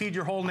fries to feed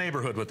your whole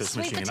neighborhood with this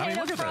machine. I mean,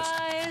 look at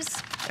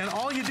this. And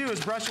all you do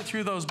is brush it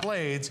through those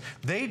blades.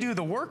 They do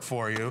the work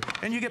for you,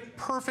 and you get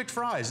perfect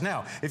fries.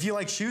 Now, if you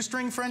like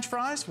shoestring French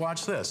fries,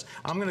 watch this.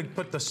 I'm going to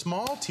put the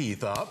small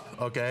teeth up,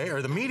 okay,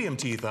 or the medium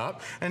teeth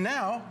up, and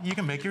now you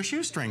can make your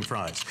shoestring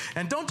fries.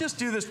 And don't just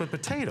do this with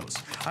potatoes.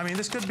 I mean,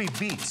 this could be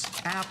beets,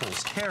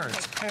 apples,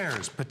 carrots,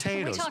 pears,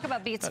 potatoes. Can we talk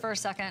about beets for a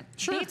second?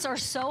 Sure. Beets are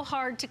so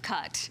hard to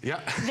cut.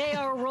 Yeah. They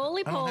are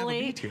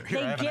roly-poly.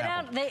 They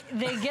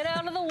get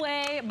out of the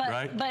way, but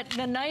right. but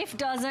the knife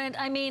doesn't.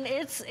 I mean,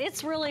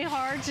 it's really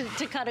hard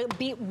to cut a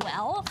beet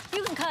well.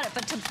 You can cut it,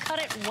 but to cut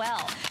it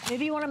well,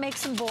 maybe you want to make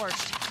some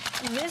borscht.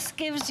 This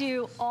gives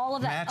you all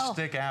of that.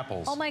 Matchstick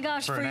apples. Oh my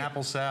gosh! For an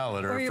apple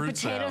salad or a fruit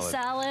salad. Your potato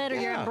salad or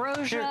your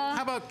ambrosia. Here,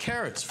 how about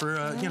carrots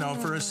for you know,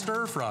 for a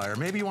stir fry, or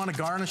maybe you want to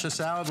garnish a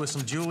salad with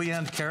some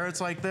julienne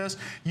carrots like this.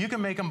 You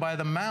can make them by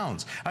the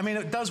mounds. I mean,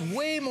 it does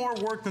way more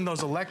work than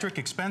those electric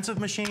expensive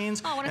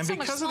machines. Oh, and it's so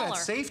much because of that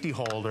safety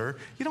holder,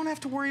 you don't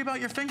have to worry about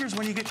your fingers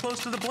when you get close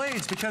to the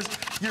blades, because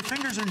your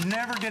fingers are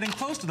never getting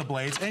close to the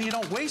blades, and you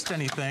don't waste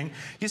anything.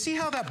 You see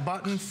how that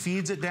button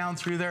feeds it down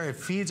through there? It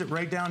feeds it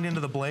right down into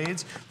the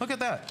blades. Look at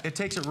that. It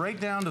takes it right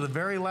down to the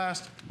very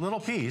last little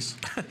piece.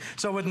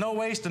 So with no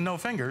waste and no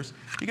fingers,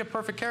 you get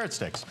perfect carrot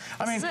sticks.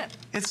 I mean,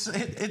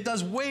 it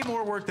does way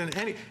more work than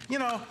any, you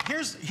know,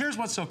 here's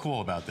what's so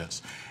cool about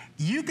this.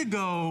 You could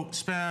go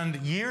spend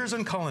years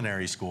in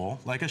culinary school,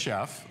 like a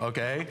chef,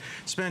 okay?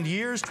 Spend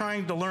years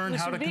trying to learn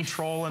how to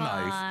control a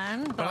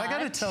knife. But I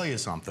gotta tell you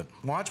something.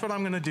 Watch what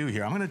I'm gonna do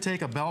here. I'm gonna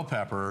take a bell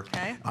pepper.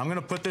 Okay. I'm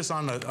gonna put this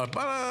on I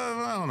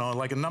don't know,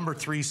 like a number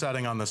 3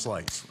 setting on the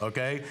slice,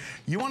 okay?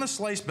 You wanna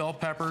slice bell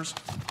peppers,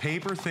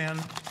 paper thin.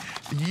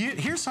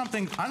 Here's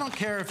something, I don't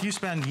care if you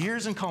spend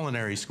years in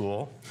culinary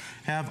school,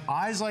 have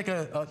eyes like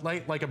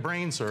a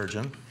brain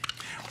surgeon,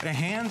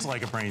 hands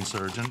like a brain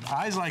surgeon,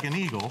 eyes like an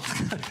eagle.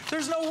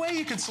 There's no way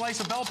you can slice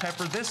a bell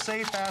pepper this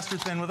safe, fast, or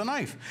thin with a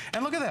knife.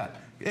 And look at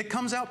that. It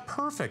comes out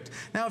perfect.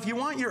 Now, if you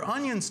want your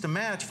onions to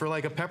match for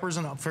like a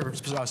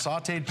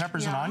sauteed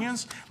peppers and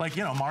onions, like,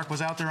 you know, Mark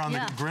was out there on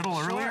the griddle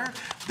earlier,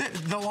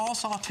 they'll all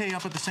saute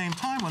up at the same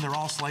time when they're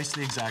all sliced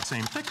the exact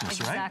same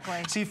thickness,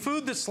 right? See,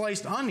 food that's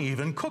sliced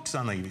uneven cooks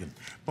uneven.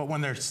 But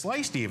when they're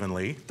sliced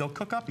evenly, they'll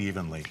cook up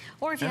evenly.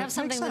 Or if you have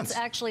something that's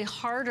actually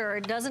harder,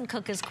 it doesn't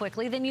cook as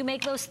quickly, then you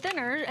make those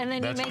thinner, and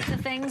then you make the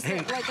things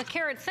like a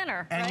carrot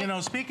thinner. And you know,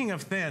 speaking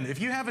of thin,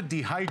 if you have a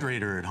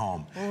dehydrator at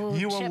home,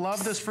 you will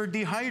love this for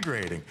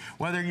dehydrating.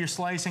 Whether you're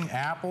slicing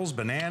apples,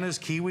 bananas,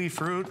 kiwi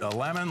fruit, a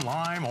lemon,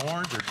 lime,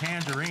 orange, or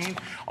tangerine,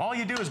 all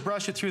you do is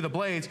brush it through the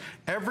blades.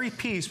 Every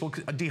piece will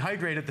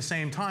dehydrate at the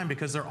same time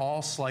because they're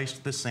all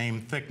sliced the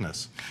same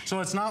thickness. So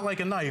it's not like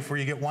a knife where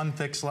you get one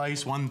thick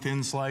slice, one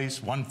thin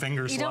slice, one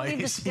finger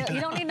slice. You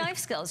don't need knife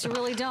skills. You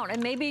really don't.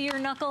 And maybe your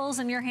knuckles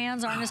and your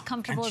hands aren't as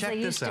comfortable as they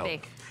used to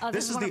be. Oh,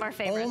 this is one of our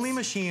favorites. This is the only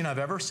machine I've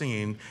ever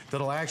seen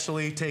that'll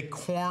actually take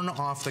corn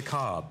off the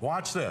cob.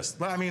 Watch this.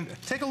 I mean,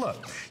 take a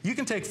look. You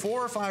can take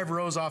 4 or 5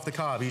 rows off the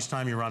cob each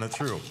time you run it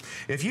through.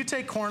 If you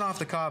take corn off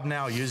the cob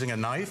now using a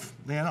knife,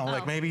 you know,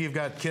 like maybe you've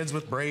got kids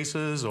with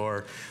braces,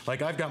 or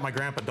like I've got my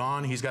Grandpa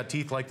Don, he's got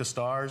teeth like the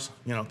stars.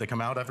 You know, they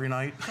come out every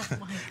night.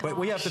 But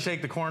we have to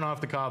take the corn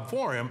off the cob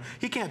for him.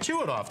 He can't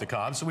chew it off the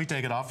cob, so we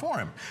take it off for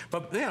him.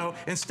 But, you know,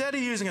 instead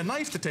of using a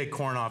knife to take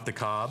corn off the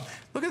cob,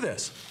 look at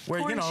this.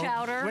 Where, you know,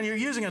 chowder. When you're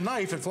using a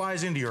knife, it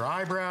flies into your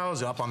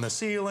eyebrows, up on the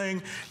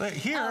ceiling.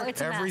 Here,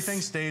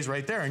 everything stays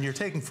right there, and you're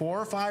taking 4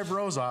 or 5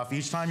 rows off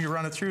each time you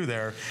run it through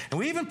there. And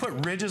we even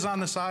put ridges on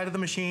the side of the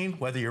machine,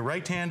 whether you're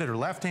right-handed or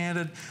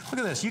left-handed. Look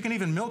at this. You can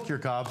even milk your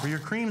cob for your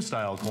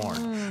cream-style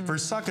corn, for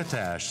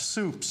succotash,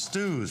 soups,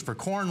 stews, for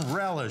corn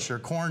relish or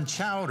corn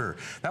chowder.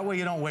 That way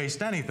you don't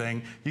waste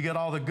anything. You get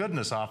all the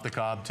goodness off the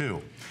cob,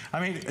 too.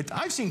 I mean,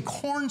 I've seen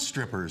corn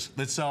strippers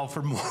that sell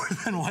for more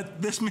than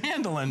what this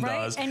mandolin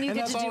does. And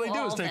that's all they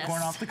do is take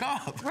corn off the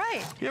cob.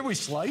 Right. Yeah, we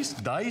slice,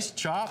 dice,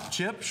 chop,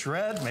 chip,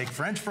 shred, make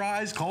French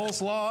fries,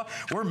 coleslaw.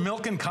 We're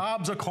milking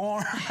cobs of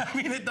corn. I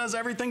mean, it does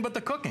everything but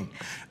the cooking.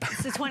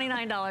 It's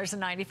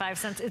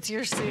 $29.95. It's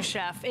your sous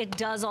chef. It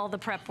does all the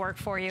prep work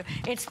for you.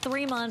 It's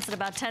 3 months at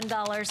about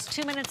 $10.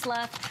 2 minutes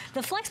left.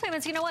 The flex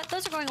payments, you know what?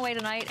 Those are going away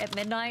tonight at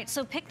midnight.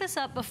 So pick this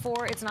up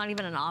before it's not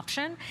even an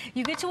option.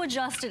 You get to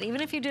adjust it,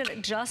 even if you did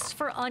it just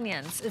for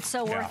onions. It's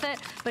so worth it.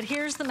 But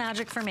here's the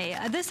magic for me.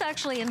 This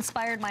actually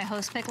inspired my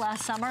host pick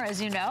last summer,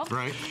 as you know.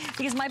 Right.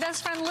 Because my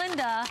best friend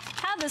Linda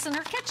had this in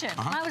her kitchen.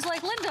 And I was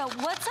like, Linda,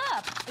 what's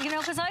up? You know,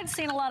 because I'd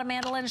seen a lot of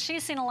mandolins.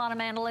 She's seen a lot of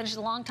mandolins. She's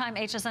a longtime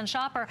HSN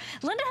shopper.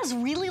 Linda has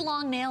really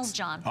long nails,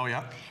 John. Oh,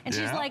 yeah? And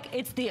she's like,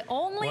 it's the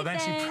only thing. Well,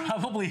 then she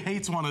probably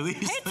hates one of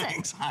these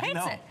things. I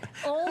know.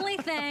 only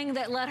thing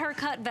that let her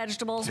cut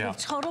vegetables with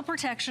total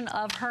protection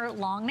of her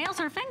long nails,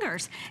 her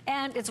fingers.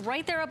 And it's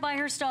right there up by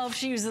her stove.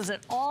 She uses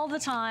it all the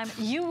time.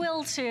 You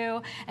will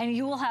too, and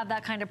you will have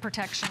that kind of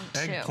protection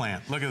too.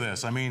 Eggplant, look at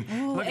this. I mean,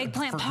 look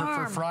eggplant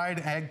for fried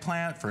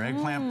eggplant, for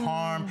eggplant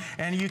parm,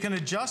 and you can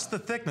adjust the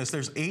thickness.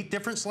 There's 8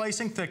 different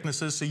slicing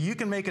thicknesses, so you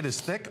can make it as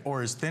thick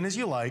or as thin as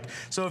you like.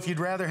 So if you'd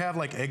rather have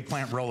like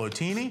eggplant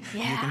rollatini,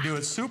 you can do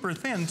it super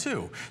thin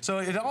too. So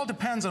it all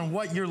depends on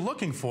what you're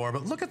looking for,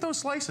 but look at those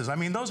slices. I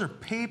mean, those are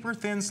paper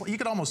thin. You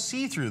could almost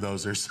see through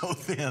those. They're so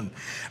thin.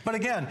 But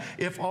again,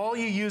 if all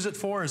you use it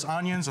for is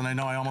onions, and I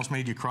know I almost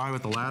made you cry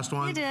with the last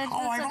one. You did.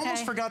 Oh, I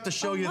almost forgot to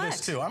show you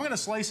this too. I'm going to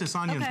slice this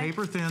onion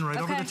paper thin right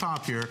over the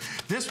top here.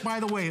 This, by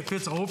the way, it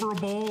fits over a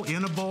bowl,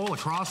 in a bowl,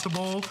 across a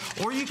bowl,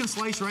 or you can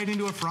slice right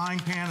into a frying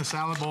pan, a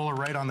salad bowl, or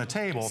right on the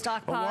table.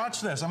 But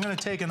watch this. I'm going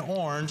to take an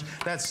orange.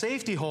 That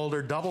safety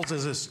holder doubles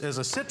as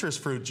a citrus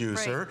fruit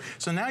juicer.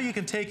 So now you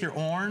can take your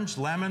orange,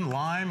 lemon,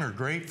 lime, or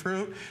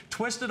grapefruit,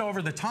 twist it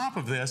over the top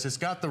of this. It's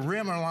got the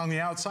rim along the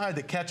outside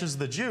that catches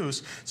the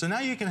juice. So now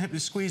you can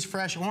squeeze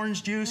fresh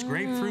orange juice,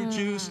 grapefruit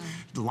juice,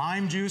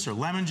 lime juice, or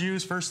lemon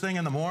juice first thing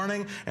in the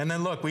morning. And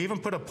then look, we even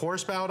put a pour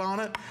spout on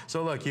it.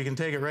 So look, you can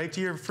take it right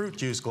to your fruit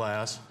juice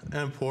glass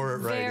and pour it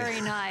right in.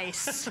 Very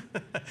nice.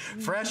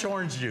 Fresh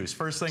orange juice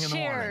first thing in the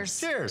morning.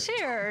 Cheers.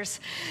 Cheers.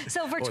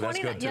 So for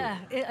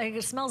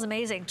it smells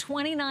amazing.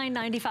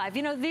 $29.95.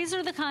 You know, these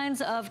are the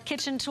kinds of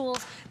kitchen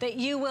tools that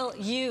you will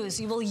use.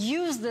 You will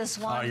use this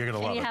one. Oh, you're gonna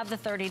love it. And you have the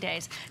 30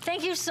 days.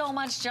 Thank you so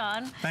much,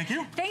 John. Thank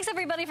you. Thanks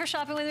everybody for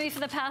shopping with me for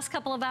the past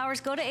couple of hours.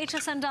 Go to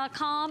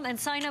hsn.com and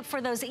sign up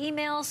for those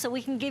emails so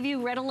we can give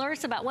you red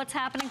alerts about what's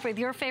happening with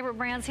your favorite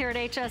brands here at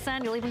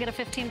HSN. You'll even get a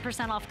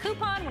 15% off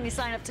coupon when you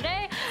sign up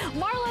today.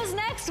 Marlo's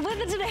next with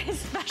the Today's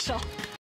Special.